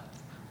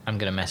I'm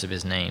gonna mess up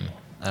his name,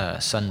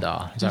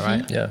 Sundar. Is that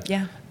right?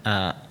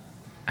 Yeah.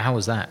 How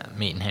was that,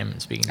 meeting him and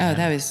speaking to him? Oh,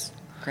 that was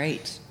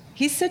great.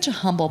 He's such a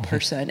humble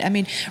person. I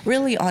mean,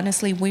 really,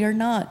 honestly, we are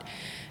not,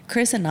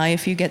 Chris and I,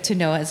 if you get to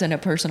know us on a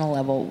personal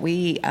level,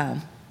 we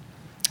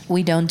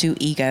don't do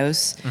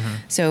egos.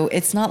 So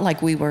it's not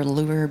like we were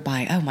lured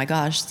by, oh my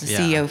gosh, the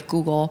CEO of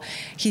Google.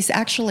 He's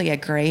actually a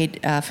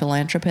great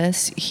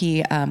philanthropist.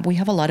 We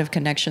have a lot of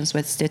connections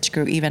with Stitch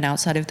Crew, even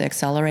outside of the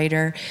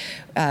accelerator.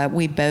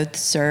 We both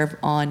serve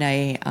on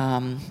a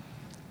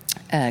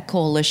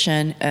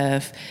coalition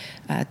of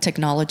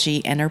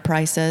technology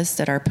enterprises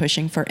that are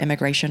pushing for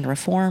immigration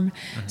reform.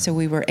 So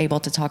we were able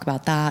to talk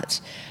about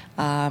that.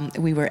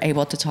 We were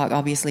able to talk,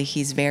 obviously,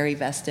 he's very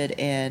vested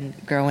in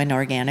growing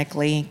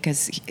organically,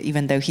 because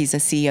even though he's a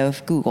CEO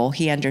of Google,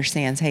 he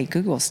understands, hey,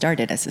 Google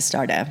started as a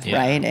startup,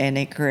 right? And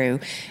it grew.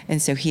 And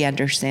so he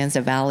understands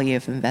the value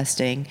of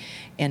investing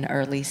in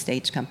early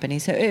stage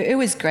companies. So it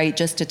was great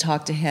just to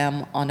talk to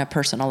him on a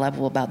personal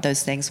level about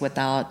those things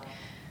without...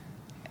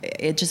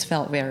 It just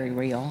felt very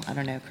real. I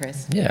don't know,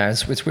 Chris. Yeah,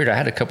 it's weird. I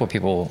had a couple of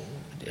people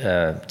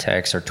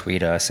text or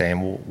tweet us saying,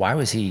 "Well, why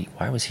was he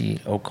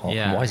Oklahoma?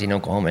 Yeah. Why is he in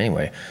Oklahoma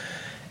anyway?"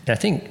 And I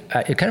think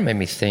it kind of made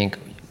me think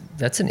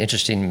that's an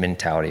interesting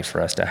mentality for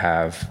us to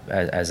have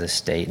as a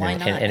state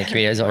and a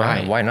community.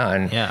 Right. Why not?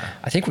 And Yeah.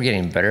 I think we're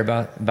getting better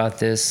about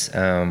this.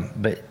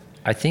 But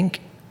I think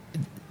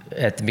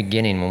at the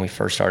beginning when we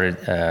first started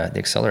the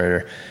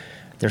accelerator,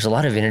 there's a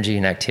lot of energy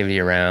and activity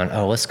around,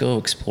 let's go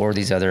explore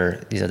these other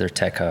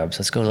tech hubs.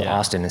 Let's go to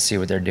Austin and see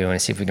what they're doing and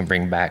see if we can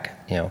bring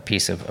back, a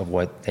piece of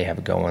what they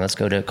have going. Let's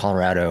go to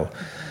Colorado.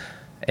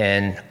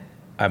 And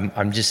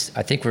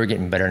I think we're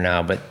getting better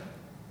now, but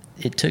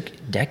it took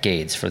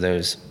decades for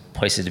those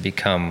places to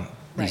become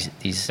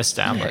these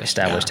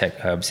established tech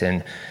hubs.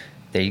 And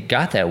they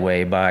got that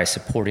way by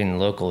supporting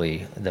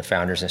locally the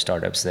founders and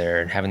startups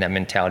there and having that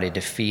mentality to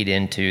feed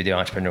into the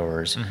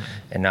entrepreneurs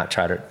and not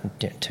try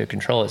to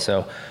control it.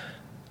 So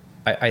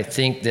I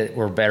think that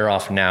we're better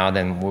off now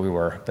than we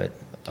were, but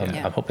I'm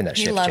hoping that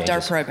shift changes. He loved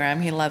our program.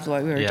 He loved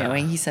what we were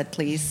doing. He said,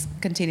 please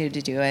continue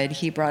to do it.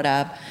 He brought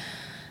up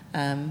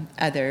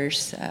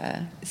others,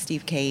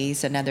 Steve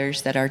Case and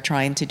others that are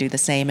trying to do the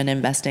same and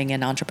investing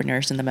in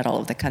entrepreneurs in the middle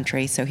of the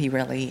country. So he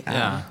really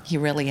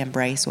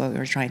embraced what we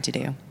were trying to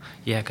do.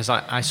 Yeah, because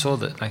I saw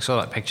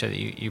that picture that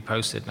you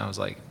posted, and I was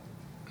like,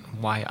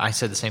 why? I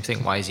said the same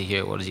thing. Why is he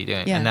here? What is he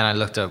doing? Yeah. And then I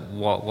looked at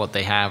what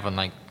they have on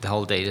like the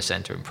whole data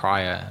center in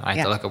Pryor. I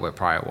had to look at where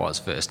Pryor was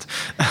first.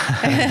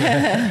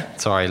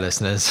 Sorry,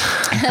 listeners.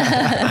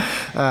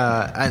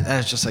 And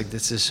it's just like,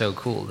 this is so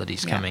cool that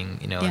he's coming,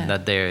 and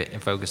that they're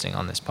focusing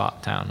on this part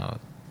of town, or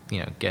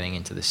getting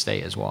into the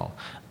state as well.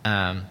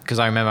 Because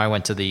I remember I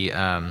went to the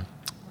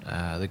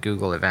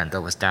Google event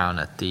that was down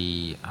at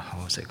the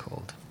what was it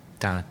called?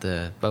 Down at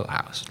the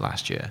Boathouse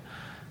last year.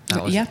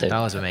 That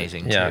was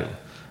amazing too.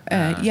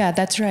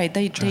 That's right.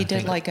 They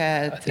did like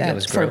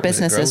for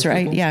businesses,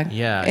 right?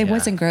 Yeah. It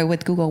wasn't Grow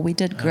with Google. We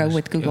did Grow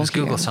with Google. It was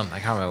Google something. I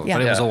can't remember.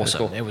 But it was awesome. It was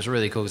cool. It was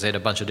really cool because they had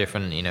a bunch of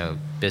different,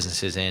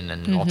 businesses in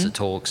and lots of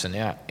talks, and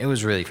it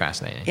was really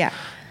fascinating. Yeah.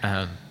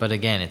 But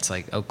again, it's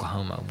like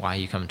Oklahoma. Why are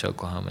you coming to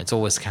Oklahoma? It's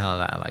always kind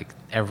of that, like,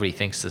 everybody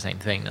thinks the same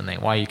thing, and they,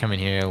 why are you coming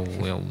here?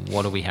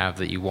 What do we have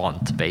that you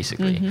want,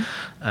 basically?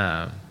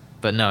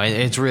 But no,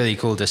 it's really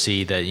cool to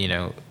see that,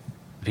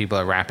 people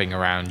are wrapping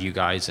around you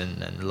guys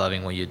and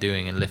loving what you're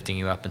doing and lifting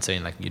you up and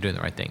saying, like, you're doing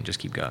the right thing, just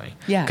keep going.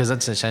 Yeah. Because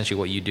that's essentially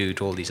what you do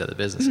to all these other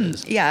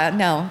businesses.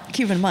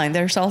 Keep in mind,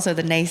 there's also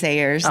the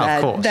naysayers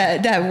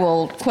that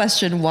will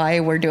question why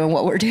we're doing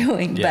what we're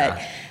doing.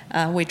 Yeah.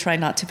 But we try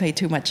not to pay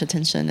too much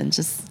attention and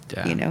just,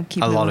 keep moving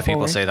forward. A lot of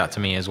people say that to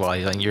me as well.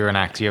 You're like, you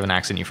have an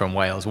accent, you're from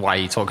Wales. Why are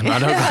you talking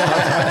about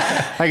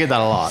Oklahoma? I get that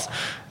a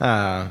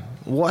lot.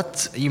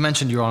 What you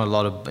mentioned, you're on a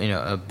lot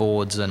of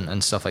boards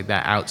and stuff like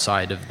that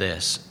outside of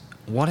this.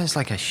 What is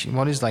like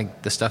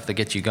the stuff that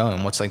gets you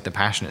going? What's like the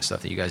passionate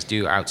stuff that you guys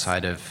do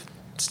outside of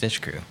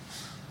Stitch Crew?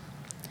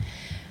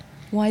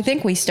 Well, I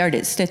think we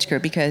started Stitch Crew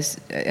because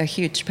a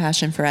huge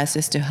passion for us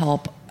is to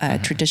help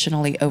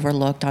traditionally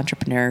overlooked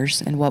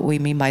entrepreneurs. And what we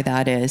mean by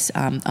that is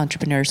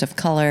entrepreneurs of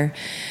color,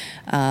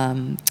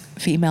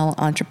 female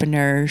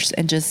entrepreneurs,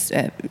 and just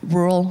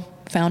rural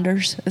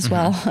founders as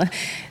well.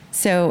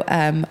 So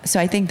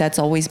I think that's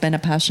always been a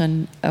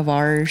passion of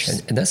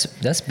ours. And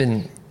that's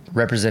been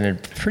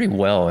represented pretty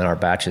well in our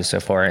batches so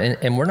far.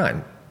 And we're not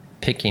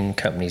picking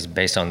companies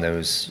based on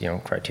those,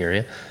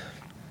 criteria.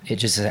 It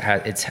just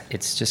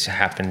it's just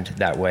happened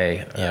that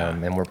way,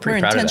 and we're pretty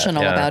proud of that. We're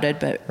intentional about it,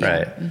 but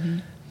right.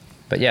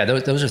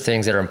 But those are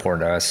things that are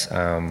important to us.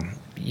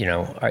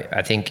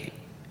 I think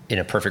in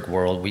a perfect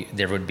world,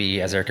 there would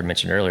be, as Erica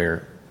mentioned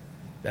earlier,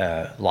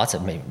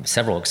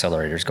 several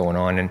accelerators going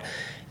on,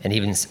 and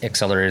even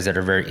accelerators that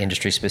are very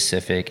industry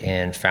specific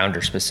and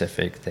founder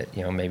specific. That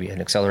maybe an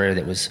accelerator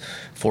that was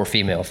for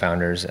female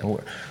founders, and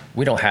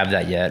we don't have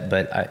that yet.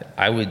 But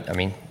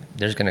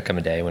there's going to come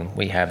a day when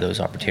we have those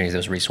opportunities,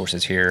 those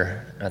resources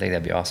here. I think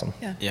that'd be awesome.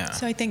 Yeah.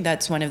 So I think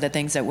that's one of the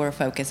things that we're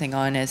focusing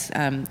on is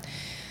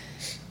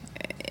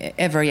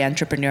every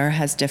entrepreneur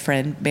has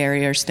different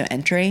barriers to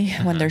entry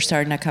when they're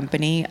starting a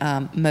company.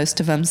 Most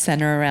of them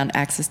center around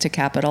access to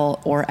capital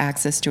or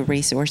access to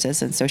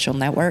resources and social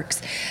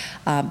networks.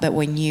 But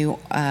when you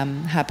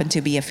happen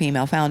to be a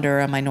female founder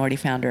or a minority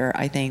founder,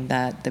 I think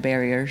that the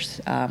barriers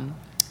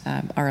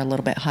are a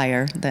little bit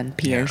higher than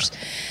peers. Yeah.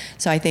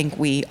 So I think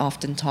we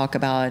often talk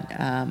about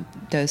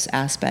those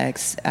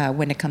aspects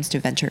when it comes to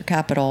venture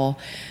capital,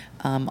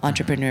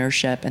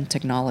 entrepreneurship, and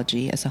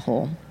technology as a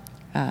whole.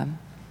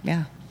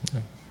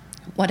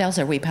 What else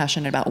are we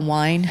passionate about?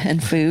 Wine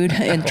and food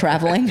and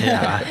traveling. In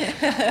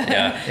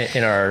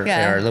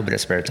our little bit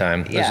of spare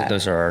time,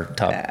 those are our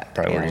top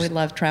priorities. We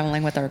love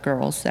traveling with our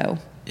girls. So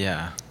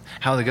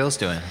how are the girls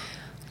doing?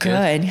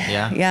 Good.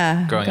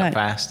 Yeah. Growing up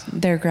fast.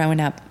 They're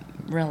growing up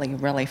really,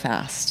 really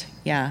fast.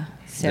 Yeah.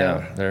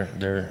 So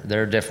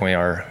they're definitely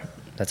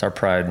that's our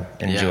pride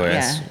and joy.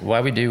 That's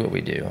why we do what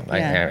we do.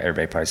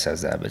 Everybody probably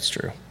says that, but it's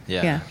true.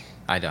 Yeah.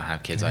 I don't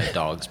have kids. I have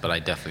dogs, but I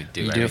definitely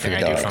do everything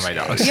I do for my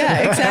dogs.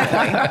 Yeah,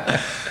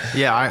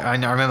 exactly. I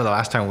remember the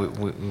last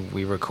time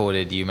we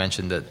recorded, you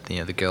mentioned that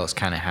the girls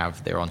kind of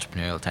have their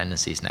entrepreneurial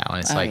tendencies now, and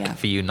it's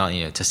for you not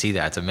to see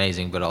that, it's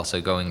amazing, but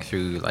also going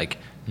through like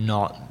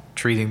not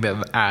treating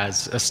them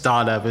as a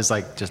startup is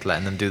like just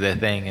letting them do their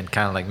thing and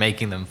kind of like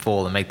making them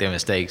fall and make their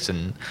mistakes,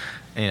 and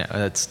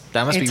that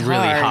must be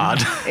really hard.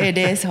 It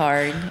is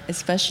hard,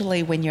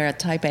 especially when you're a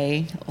type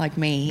A like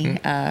me.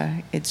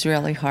 It's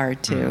really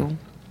hard to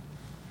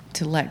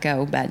let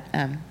go, but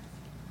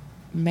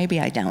maybe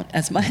I don't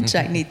as much.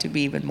 I need to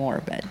be even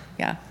more, but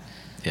yeah.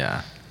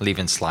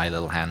 leaving sly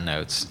little hand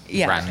notes.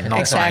 Yeah, not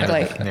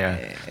exactly. Signed.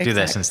 Yeah, do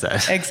this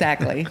instead.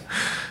 Exactly.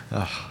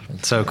 Oh,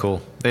 it's so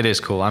cool. It is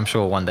cool. I'm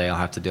sure one day I'll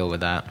have to deal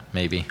with that.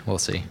 Maybe we'll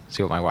see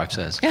what my wife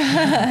says.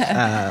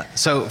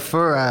 So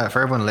for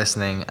everyone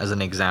listening, as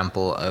an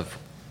example of,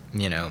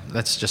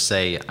 let's just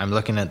say I'm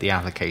looking at the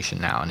application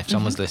now, and if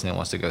someone's listening and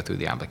wants to go through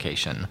the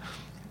application,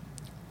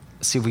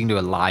 see if we can do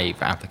a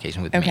live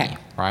application with me,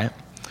 right?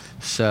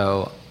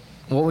 So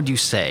what would you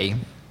say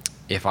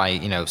if I,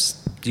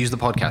 use the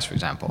podcast, for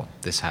example?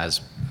 This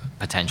has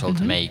potential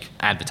to make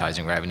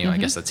advertising revenue. I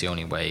guess that's the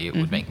only way it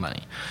would make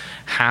money.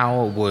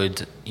 How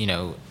would,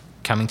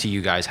 coming to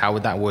you guys, how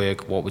would that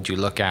work? What would you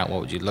look at?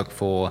 What would you look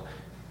for?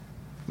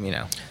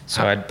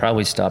 So I'd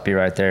probably stop you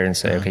right there and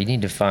say, okay, you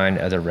need to find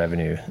other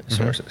revenue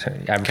sources.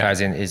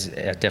 Advertising is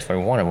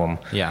definitely one of them.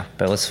 Yeah.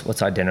 But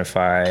let's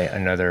identify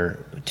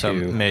another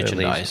two. So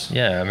merchandise.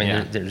 Yeah. I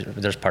mean,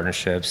 there's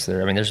partnerships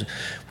there. I mean,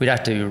 we'd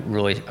have to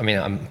really,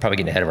 I'm probably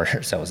getting ahead of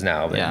ourselves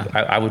now, but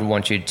I would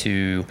want you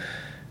to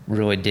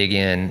really dig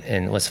in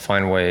and let's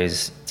find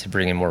ways to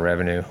bring in more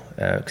revenue.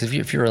 Because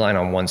if you're relying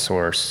on one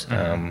source,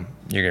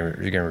 you're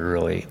gonna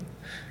really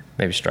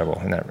maybe struggle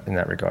in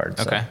that regard.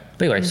 So. Okay.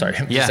 But anyway, sorry.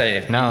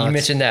 No, you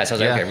mentioned that, so I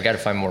was like, okay, we got to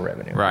find more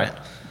revenue. Right.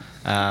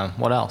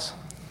 What else?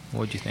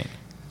 What would you think?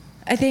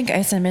 I think,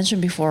 as I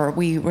mentioned before,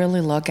 we really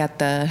look at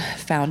the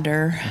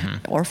founder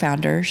or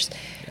founders,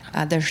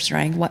 their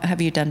strength. What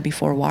have you done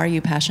before? Why are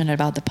you passionate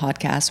about the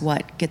podcast?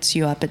 What gets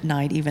you up at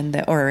night,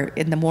 or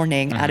in the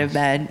morning out of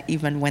bed,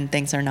 even when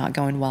things are not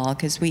going well?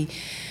 Because we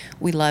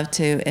love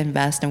to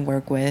invest and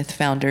work with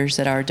founders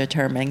that are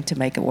determined to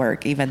make it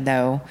work, even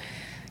though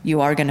you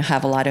are going to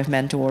have a lot of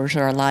mentors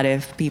or a lot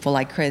of people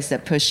like Chris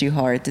that push you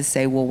hard to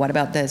say, well, what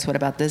about this? What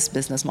about this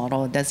business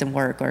model? It doesn't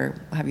work.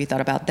 Or have you thought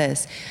about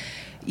this?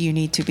 You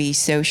need to be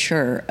so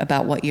sure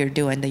about what you're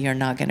doing that you're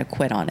not going to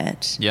quit on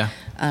it. Yeah.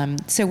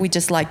 So we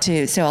just like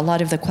to, so a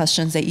lot of the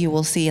questions that you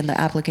will see in the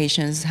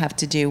applications have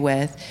to do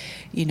with,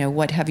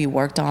 what have you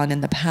worked on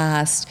in the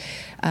past?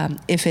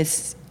 If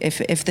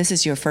this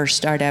is your first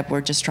startup,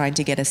 we're just trying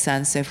to get a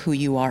sense of who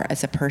you are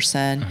as a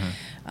person.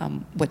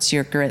 What's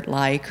your grit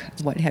like?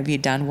 What have you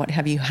done? What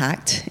have you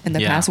hacked in the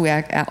past? We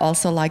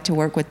also like to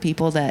work with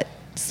people that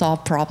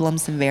solve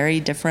problems in very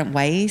different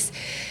ways.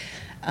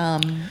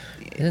 And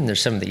then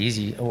there's some of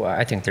the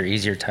I think they're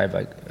easier type.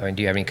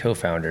 Do you have any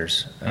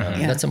co-founders?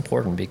 That's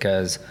important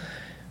because,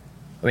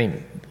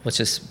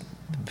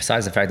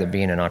 besides the fact that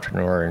being an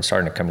entrepreneur and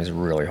starting a company is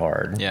really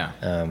hard. Yeah.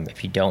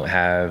 If you don't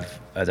have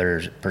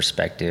other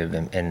perspective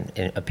and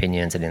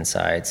opinions and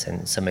insights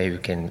and somebody who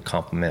can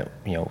complement,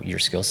 your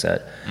skill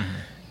set,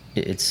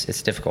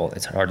 it's difficult.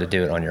 It's hard to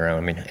do it on your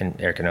own.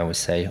 And Eric and I always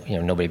say,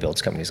 nobody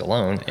builds companies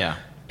alone. Yeah.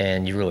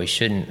 And you really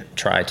shouldn't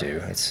try to.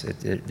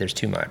 There's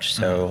too much.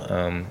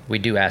 So we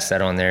do ask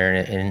that on there,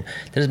 and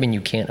it doesn't mean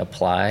you can't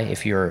apply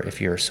if you're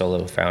a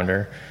solo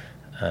founder.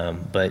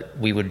 But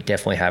we would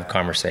definitely have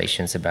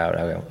conversations about,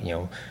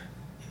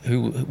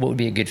 what would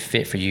be a good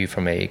fit for you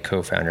from a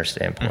co-founder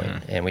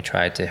standpoint, and we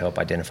try to help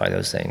identify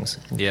those things.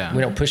 Yeah,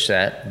 we don't push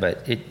that,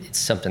 but it's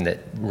something that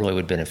really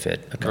would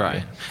benefit a company.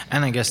 Right,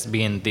 and I guess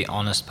being the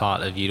honest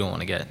part of you don't want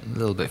to get a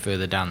little bit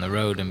further down the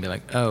road and be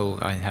like, oh,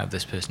 I have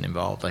this person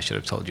involved. I should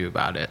have told you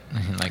about it.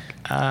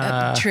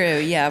 True.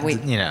 Yeah,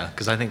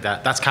 because I think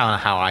that's kind of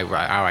how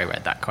I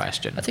read that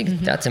question. I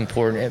think that's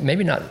important.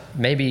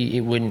 Maybe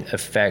it wouldn't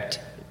affect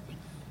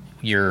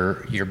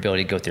your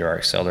ability to go through our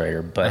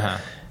accelerator,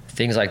 but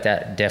things like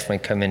that definitely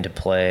come into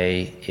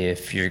play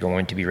if you're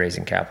going to be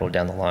raising capital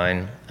down the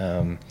line.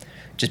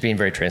 Just being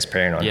very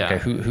transparent on okay,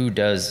 who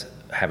does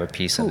have a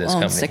piece of this company.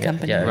 Who owns the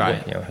company?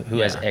 Right. Who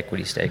has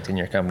equity staked in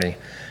your company.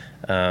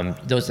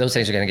 Those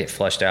things are going to get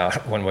flushed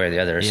out one way or the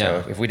other. Yeah.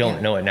 So if we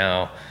don't know it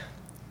now,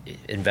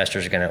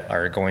 investors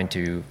are going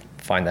to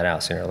find that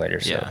out sooner or later.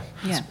 So.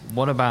 Yeah.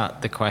 What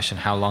about the question,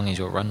 how long is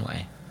your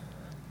runway?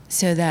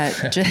 So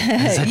that just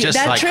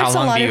that like trips how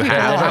long a lot do you of people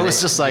have? up. I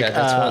was just like,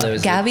 that's one of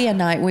those. Gabby and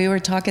I, we were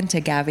talking to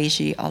Gabby.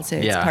 She also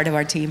is part of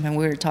our team, and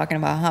we were talking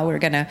about how we're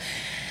gonna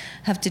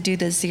have to do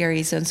this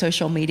series on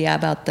social media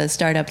about the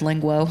startup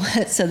lingo,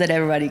 so that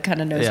everybody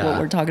kind of knows what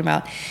we're talking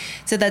about.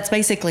 So that's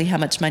basically how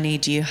much money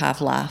do you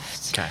have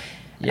left? Okay.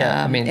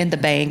 Yeah, in the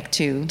bank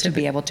to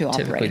be able to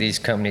operate. Typically, these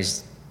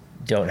companies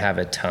don't have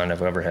a ton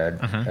of overhead,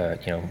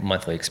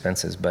 monthly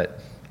expenses, but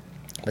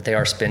they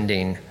are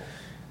spending.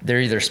 They're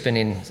either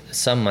spending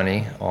some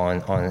money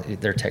on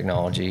their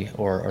technology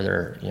or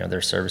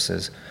their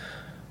services,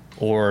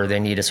 or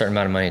they need a certain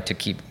amount of money to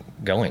keep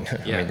going.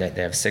 Yeah.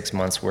 They have 6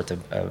 months worth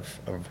of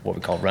what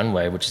we call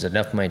runway, which is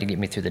enough money to get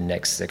me through the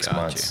next 6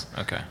 months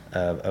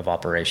of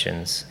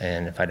operations.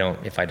 And if I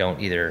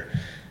don't either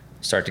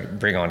start to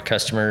bring on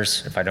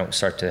customers, if I don't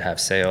start to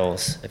have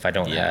sales, if I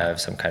don't have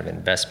some kind of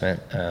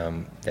investment,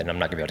 then I'm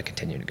not going to be able to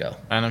continue to go.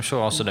 And I'm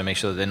sure also to make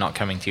sure that they're not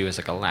coming to you as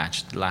like a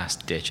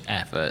last ditch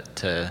effort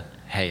to,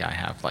 hey, I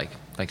have like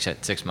I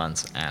said, 6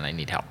 months and I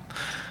need help.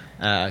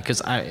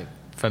 Because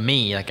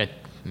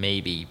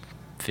maybe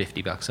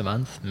 $50 a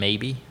month,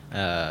 maybe.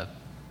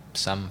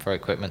 some for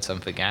equipment, some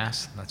for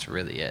gas. That's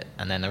really it.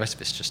 And then the rest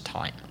of it's just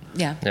time.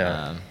 Yeah.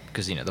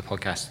 Because the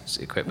podcast's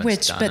equipment's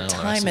Which, done. but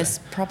time is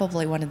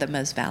probably one of the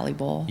most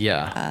valuable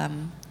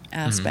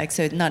aspects.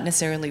 So not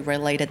necessarily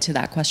related to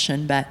that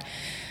question, but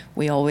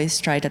we always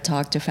try to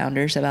talk to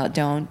founders about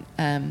don't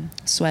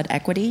sweat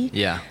equity.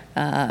 Yeah.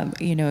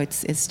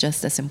 It's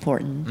just as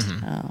important.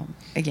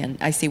 Again,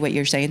 I see what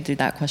you're saying through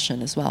that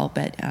question as well,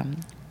 but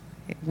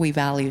we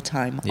value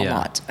time a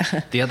lot.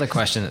 The other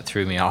question that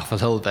threw me off a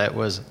little bit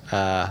was,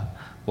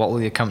 what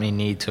will your company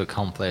need to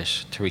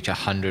accomplish to reach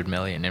 100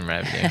 million in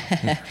revenue?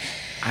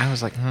 I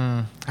was like,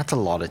 that's a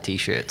lot of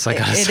T-shirts. It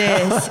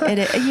is.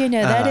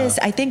 That is,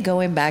 I think,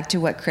 going back to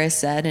what Chris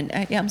said, and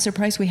I'm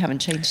surprised we haven't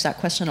changed that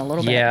question a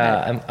little bit.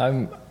 Yeah,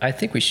 I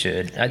think we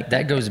should.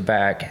 That goes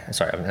back.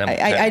 Sorry,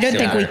 I don't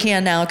think we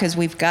can now because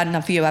we've gotten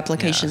a few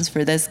applications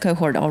for this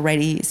cohort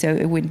already, so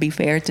it wouldn't be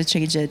fair to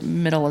change it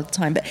middle of the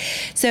time. But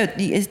so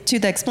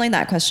to explain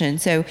that question,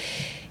 so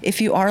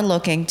if you are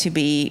looking to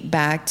be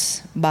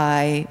backed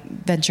by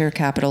venture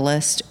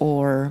capitalists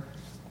or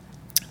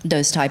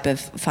those type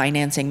of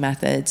financing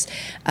methods,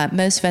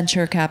 most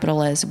venture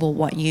capitalists will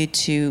want you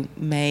to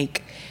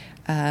make,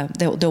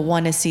 they'll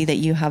want to see that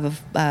you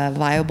have a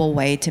viable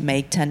way to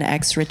make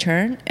 10x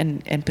return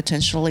and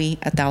potentially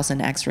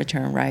 1,000x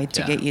return, right?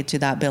 To get you to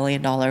that $1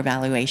 billion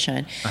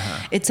valuation.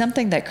 It's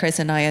something that Chris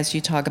and I, as you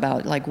talk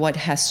about, like what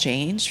has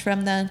changed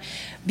from then.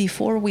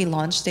 Before we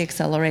launched the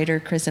accelerator,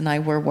 Chris and I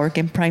were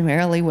working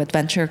primarily with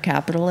venture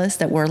capitalists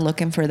that were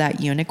looking for that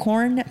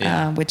unicorn,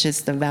 which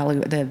is the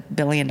 $1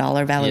 billion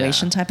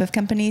valuation type of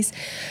companies.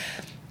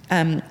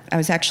 I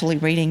was actually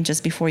reading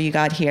just before you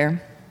got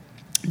here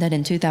that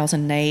in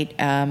 2008,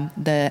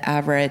 the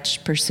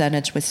average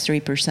percentage was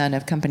 3%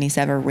 of companies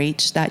ever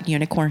reached that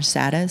unicorn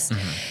status.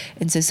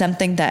 And so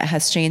something that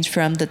has changed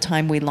from the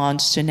time we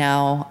launched to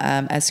now,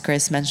 as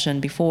Chris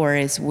mentioned before,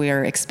 is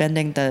we're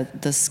expanding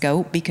the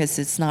scope because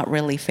it's not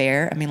really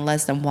fair. I mean,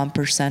 less than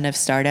 1% of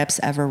startups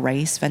ever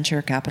raise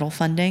venture capital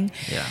funding.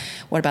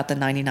 What about the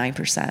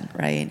 99%,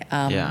 right?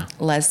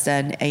 Less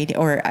than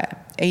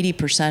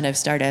 80% of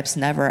startups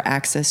never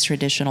access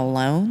traditional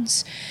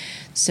loans.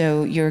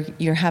 So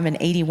you're having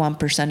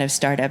 81% of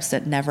startups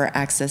that never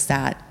access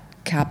that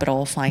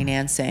capital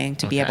financing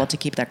to be able to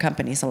keep their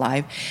companies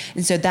alive.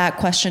 And so that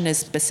question is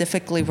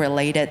specifically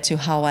related to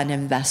how an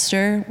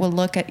investor will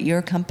look at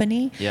your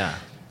company.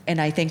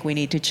 And I think we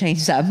need to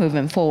change that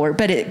moving forward.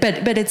 But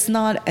it's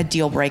not a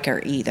deal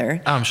breaker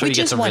either. I'm sure you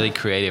get some really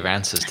creative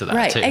answers to that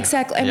too. Right,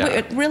 exactly.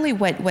 And really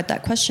what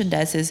that question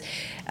does is,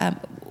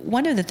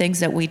 one of the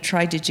things that we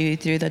tried to do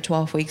through the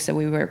 12 weeks that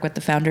we work with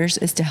the founders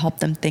is to help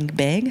them think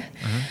big.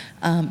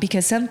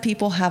 Because some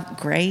people have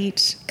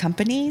great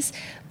companies,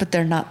 but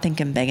they're not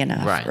thinking big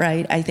enough,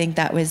 right? I think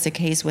that was the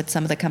case with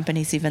some of the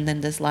companies, even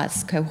in this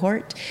last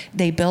cohort.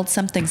 They built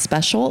something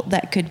special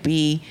that could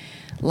be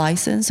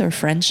licensed or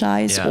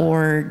franchised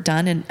or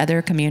done in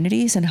other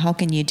communities. And how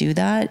can you do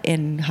that?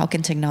 And how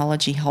can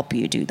technology help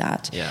you do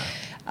that?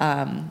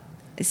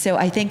 So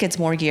I think it's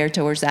more geared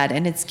towards that,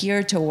 and it's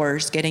geared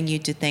towards getting you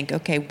to think,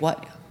 okay,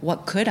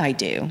 what could I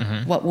do?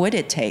 What would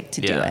it take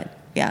to do it?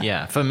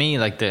 For me,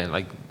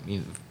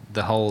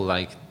 the whole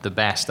the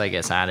best I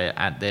guess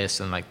at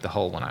this, and the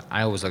whole one,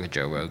 I always look at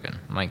Joe Rogan.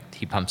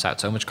 He pumps out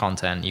so much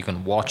content. You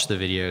can watch the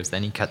videos,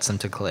 then he cuts them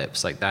to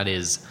clips. That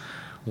is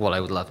what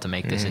I would love to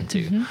make this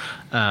into.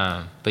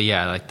 But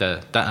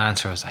that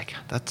answer was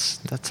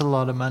that's a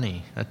lot of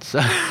money. That's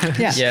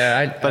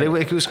but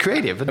it was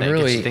creative. It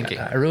really, thinking.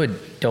 I really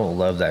don't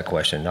love that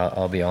question.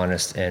 I'll be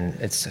honest, and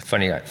it's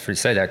funny for you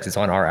to say that because it's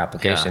on our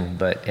application.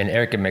 And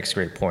Erica makes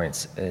great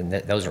points, and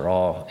those are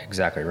all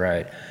exactly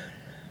right.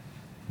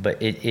 But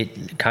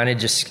it kind of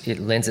just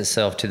lends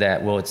itself to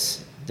that. Well,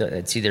 it's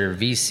either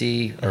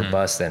VC or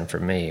bust then for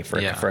me. For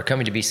a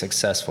company to be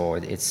successful,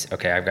 it's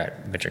okay, I've got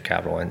venture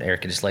capital, and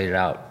Erica just laid it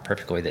out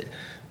perfectly that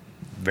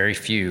very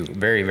few,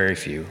 very, very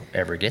few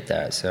ever get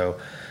that. So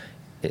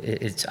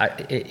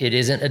it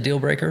isn't a deal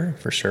breaker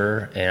for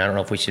sure. And I don't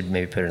know if we should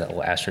maybe put a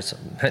little asterisk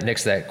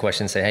next to that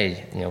question and say,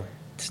 hey,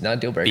 it's not a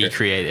deal breaker. Be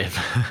creative.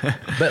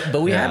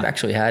 but we have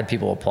actually had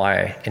people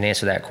apply and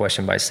answer that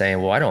question by saying,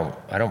 well,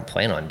 I don't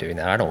plan on doing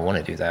that. I don't want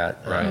to do that.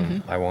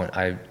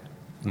 Right.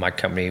 My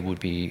company would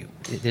be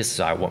this.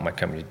 I want my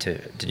company to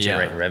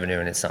generate revenue,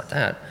 and it's not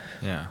that.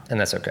 And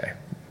that's okay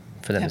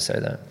for them to say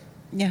that.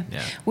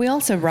 We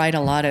also write a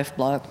lot of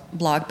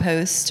blog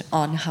posts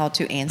on how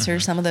to answer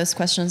some of those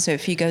questions. So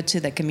if you go to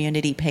the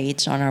community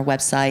page on our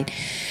website,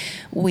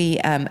 we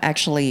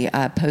actually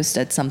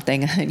posted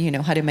something,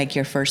 how to make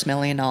your first $1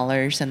 million,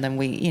 and then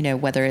we,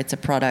 whether it's a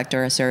product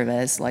or a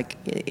service,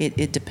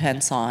 it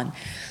depends on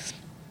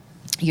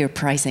your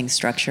pricing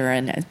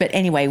structure. But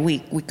anyway, we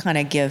kind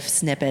of give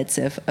snippets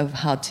of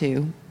how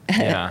to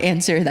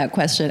answer that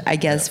question, I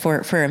guess,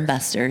 for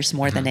investors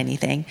more than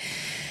anything.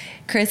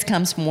 Chris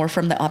comes more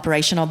from the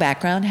operational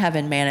background,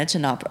 having managed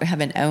and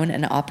having owned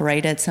and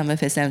operated some of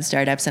his own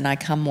startups, and I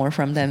come more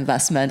from the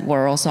investment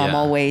world. So I'm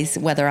always,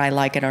 whether I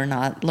like it or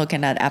not,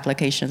 looking at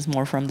applications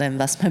more from the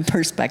investment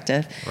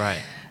perspective.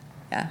 Right.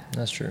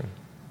 That's true.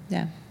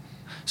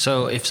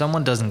 So if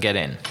someone doesn't get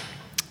in,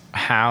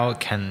 how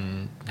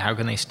can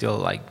they still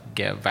like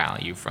get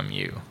value from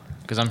you?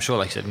 Because I'm sure,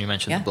 like I said, you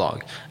mentioned the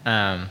blog.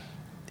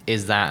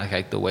 Is that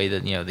like the way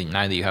that, you know,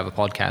 now that you have a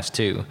podcast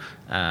too,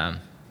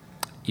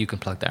 you can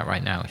plug that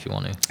right now if you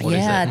want to. What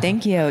is it?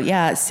 Thank you.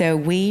 Yeah, so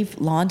we've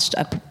launched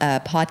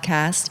a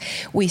podcast.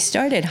 We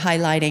started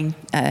highlighting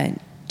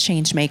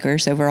change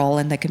makers overall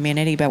in the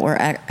community, but we're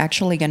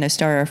actually going to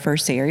start our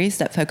first series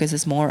that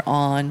focuses more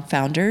on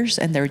founders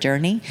and their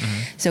journey.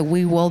 So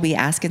we will be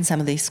asking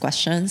some of these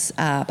questions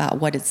about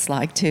what it's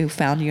like to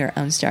found your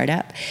own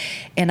startup.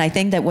 And I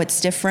think that what's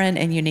different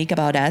and unique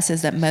about us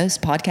is that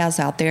most podcasts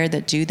out there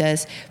that do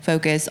this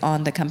focus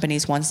on the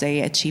companies once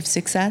they achieve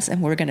success,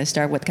 and we're going to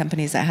start with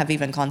companies that have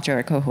even gone through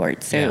our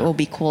cohort. So it will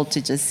be cool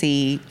to just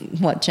see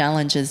what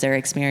challenges they're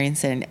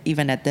experiencing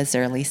even at this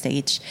early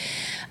stage.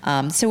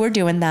 So we're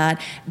doing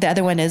that. The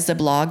other one is the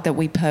blog that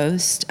we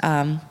post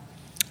on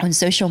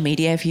social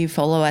media. If you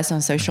follow us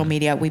on social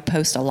media, we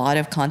post a lot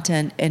of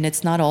content, and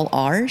it's not all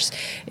ours.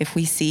 If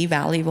we see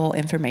valuable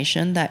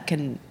information that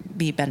can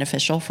be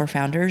beneficial for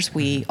founders,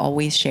 we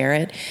always share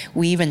it.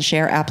 We even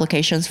share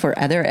applications for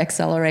other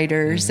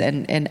accelerators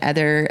and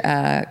other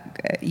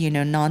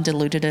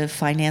non-dilutive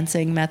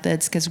financing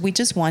methods, because we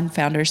just want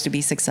founders to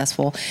be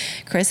successful.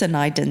 Chris and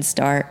I didn't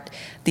start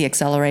the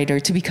accelerator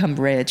to become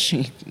rich.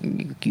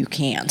 You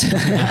can't.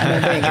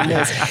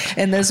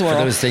 in this world.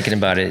 For those thinking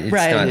about it, it's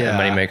not a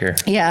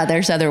moneymaker. Yeah,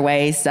 there's other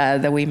ways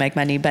that we make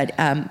money, but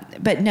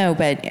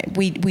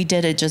we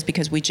did it just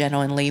because we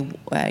genuinely,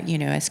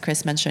 as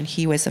Chris mentioned,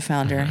 he was a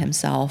founder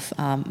himself.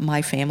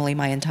 My family,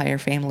 my entire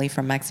family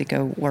from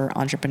Mexico were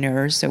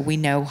entrepreneurs, so we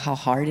know how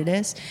hard it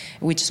is.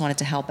 We just wanted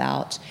to help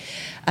out.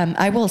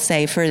 I will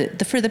say for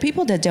the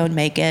people that don't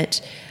make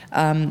it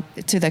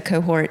to the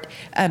cohort,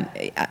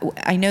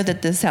 I know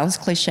that this sounds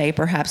cliche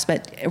perhaps,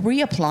 but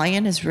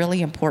reapplying is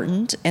really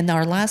important. In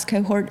our last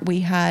cohort, we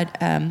had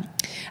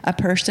a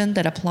person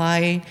that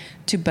applied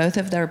to both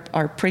of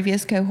our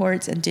previous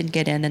cohorts and didn't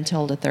get in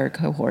until the third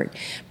cohort.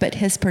 But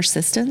his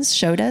persistence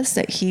showed us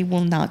that he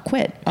will not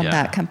quit on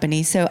that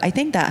company. So I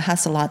think that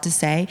has a lot to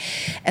say.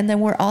 And then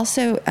we're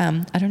also,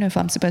 I don't know if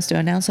I'm supposed to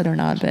announce it or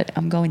not, but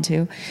I'm going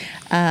to.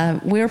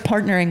 We're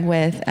partnering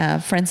with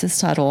Francis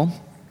Tuttle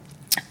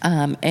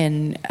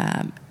and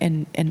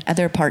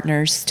other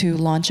partners to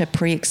launch a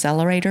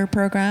pre-accelerator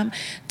program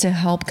to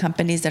help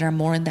companies that are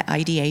more in the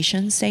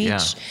ideation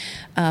stage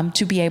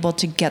to be able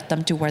to get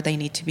them to where they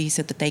need to be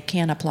so that they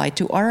can apply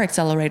to our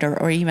accelerator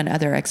or even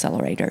other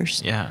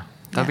accelerators. Yeah.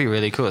 That'd be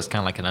really cool. It's kind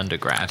of like an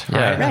undergrad,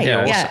 right? Right.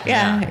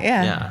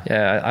 Yeah.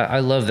 I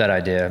love that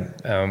idea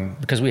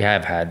because we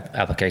have had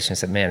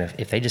applications that, man,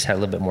 if they just had a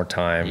little bit more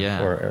time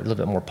or a little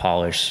bit more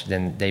polish,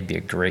 then they'd be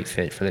a great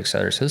fit for the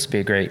accelerator. So this would be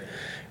a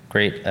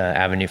great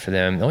avenue for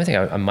them. The only thing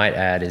I might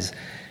add is,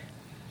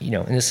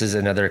 and this is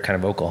another kind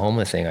of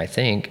Oklahoma thing, I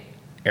think,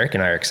 Eric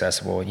and I are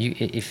accessible.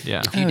 If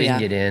you didn't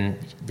get in,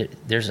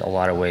 there's a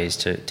lot of ways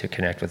to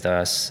connect with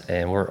us,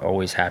 and we're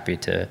always happy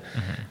to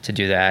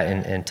do that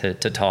and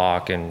to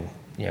talk and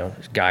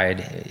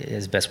guide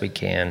as best we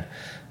can.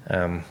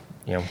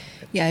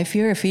 Yeah, if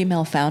you're a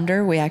female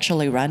founder, we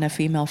actually run a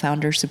female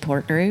founder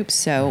support group.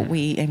 So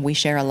we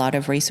share a lot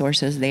of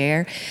resources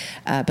there.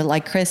 But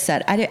like Chris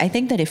said, I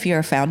think that if you're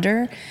a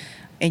founder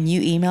and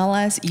you email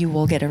us, you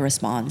will get a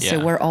response.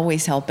 So we're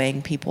always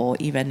helping people,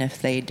 even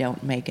if they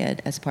don't make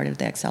it as part of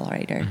the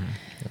accelerator.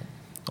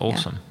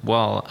 Awesome.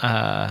 Well,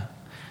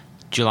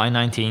 July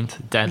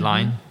 19th,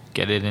 deadline.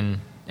 Get it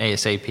in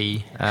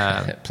ASAP,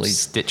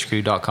 please.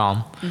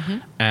 stitchcrew.com.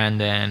 And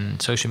then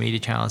social media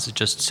channels,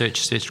 just search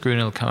Stitch Crew and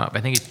it'll come up.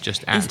 I think it's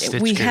just at Stitch Crew.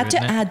 We had to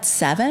add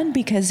 7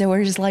 because there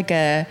was like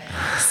a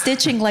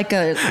stitching,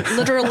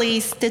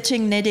 literally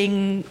stitching,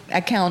 knitting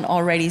account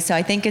already. So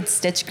I think it's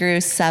Stitch Crew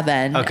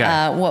 7,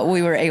 what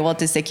we were able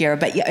to secure.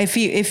 But yeah, if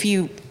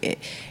you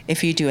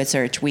do a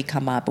search, we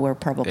come up. We're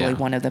probably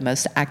one of the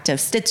most active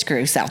Stitch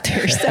Crews out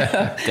there. So.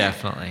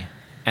 Definitely.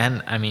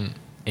 And I mean,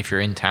 if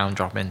you're in town,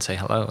 drop in, say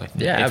hello.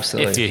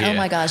 Absolutely. If you're here. Oh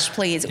my gosh,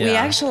 please. We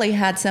actually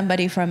had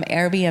somebody from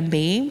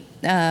Airbnb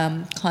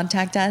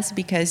contact us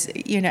because,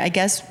 I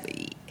guess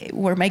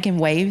we're making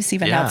waves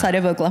even outside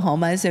of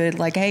Oklahoma. So it's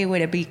like, hey,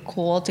 would it be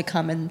cool to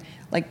come and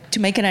to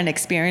make it an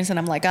experience? And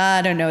I'm like,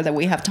 I don't know that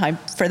we have time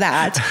for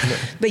that.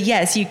 But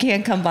yes, you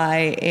can come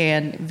by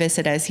and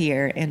visit us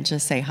here and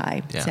just say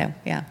hi. Yeah.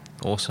 So,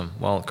 Awesome.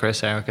 Well,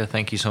 Chris, Erica,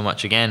 thank you so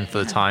much again for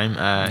the time.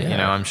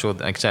 I'm sure,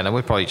 like I said,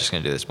 we're probably just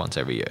going to do this once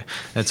every year.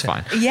 That's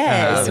fine.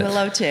 Yes, we'd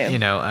love to.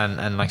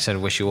 And like I said,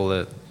 wish you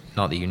all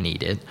not that you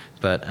need it,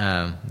 but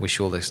wish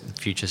you all the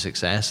future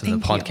success and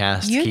the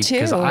podcast. You too.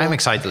 Because I'm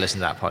excited to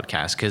listen to that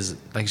podcast because,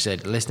 like I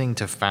said, listening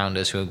to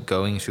founders who are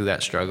going through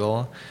that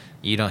struggle,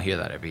 you don't hear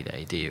that every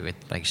day, do you?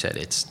 Like you said,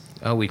 it's,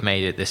 we've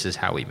made it. This is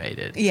how we made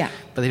it. Yeah.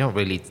 But they don't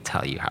really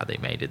tell you how they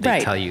made it. They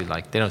tell you,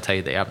 they don't tell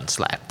you they haven't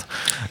slept.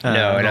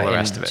 No, and all the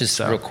rest of it. Just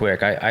real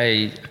quick,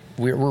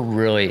 we're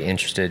really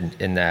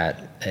interested in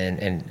that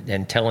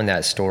and telling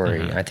that story.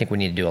 Mm-hmm. I think we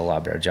need to do a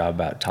lot better job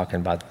about talking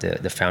about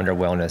the founder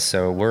wellness.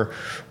 So we're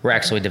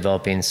actually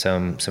developing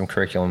some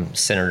curriculum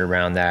centered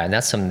around that, and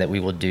that's something that we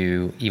will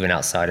do even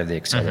outside of the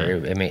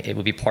accelerator. Mm-hmm. I mean, it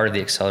would be part of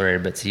the accelerator,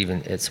 but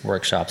it's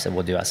workshops that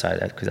we'll do outside of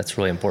that, because that's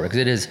really important.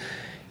 Because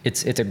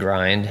it's a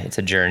grind, it's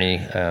a journey,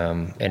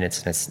 and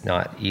it's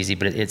not easy,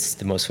 but it's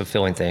the most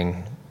fulfilling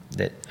thing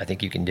that I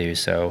think you can do.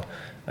 So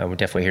we're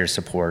definitely here to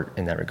support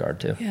in that regard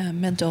too. Yeah,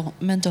 mental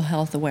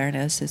health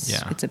awareness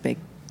it's a big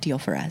deal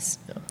for us.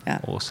 Yeah.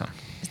 Awesome.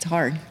 It's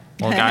hard.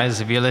 Well,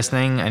 guys, if you're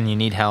listening and you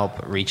need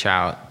help, reach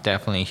out.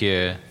 Definitely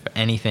here for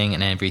anything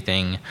and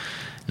everything,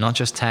 not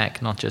just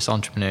tech, not just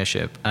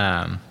entrepreneurship.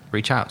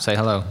 Reach out, say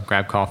hello,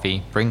 grab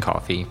coffee, bring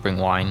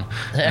wine,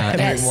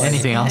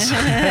 anything else.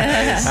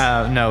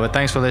 No, but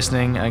thanks for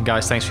listening.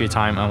 Guys, thanks for your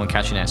time, and we'll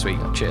catch you next week.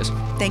 Cheers.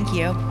 Thank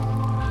you.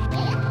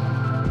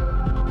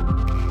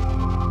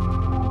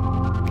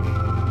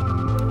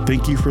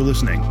 Thank you for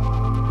listening.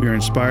 We are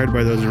inspired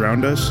by those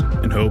around us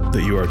and hope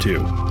that you are too.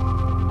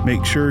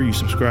 Make sure you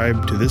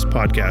subscribe to this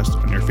podcast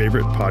on your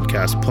favorite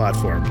podcast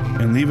platform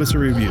and leave us a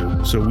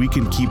review so we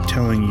can keep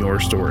telling your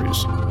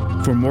stories.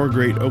 For more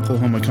great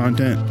Oklahoma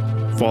content,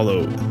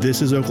 follow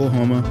This Is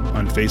Oklahoma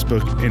on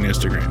Facebook and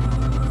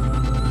Instagram.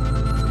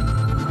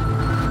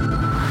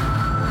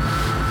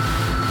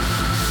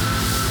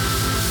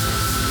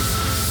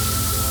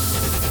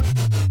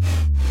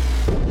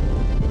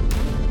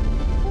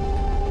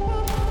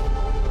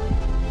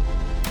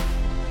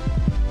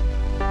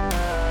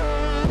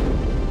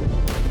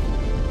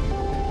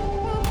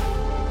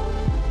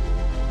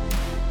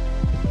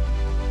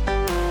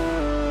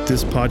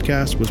 This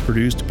podcast was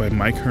produced by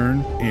Mike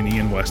Hearn and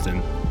Ian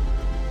Weston.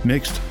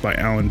 Mixed by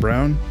Alan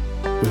Brown,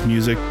 with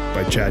music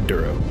by Chad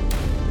Duro.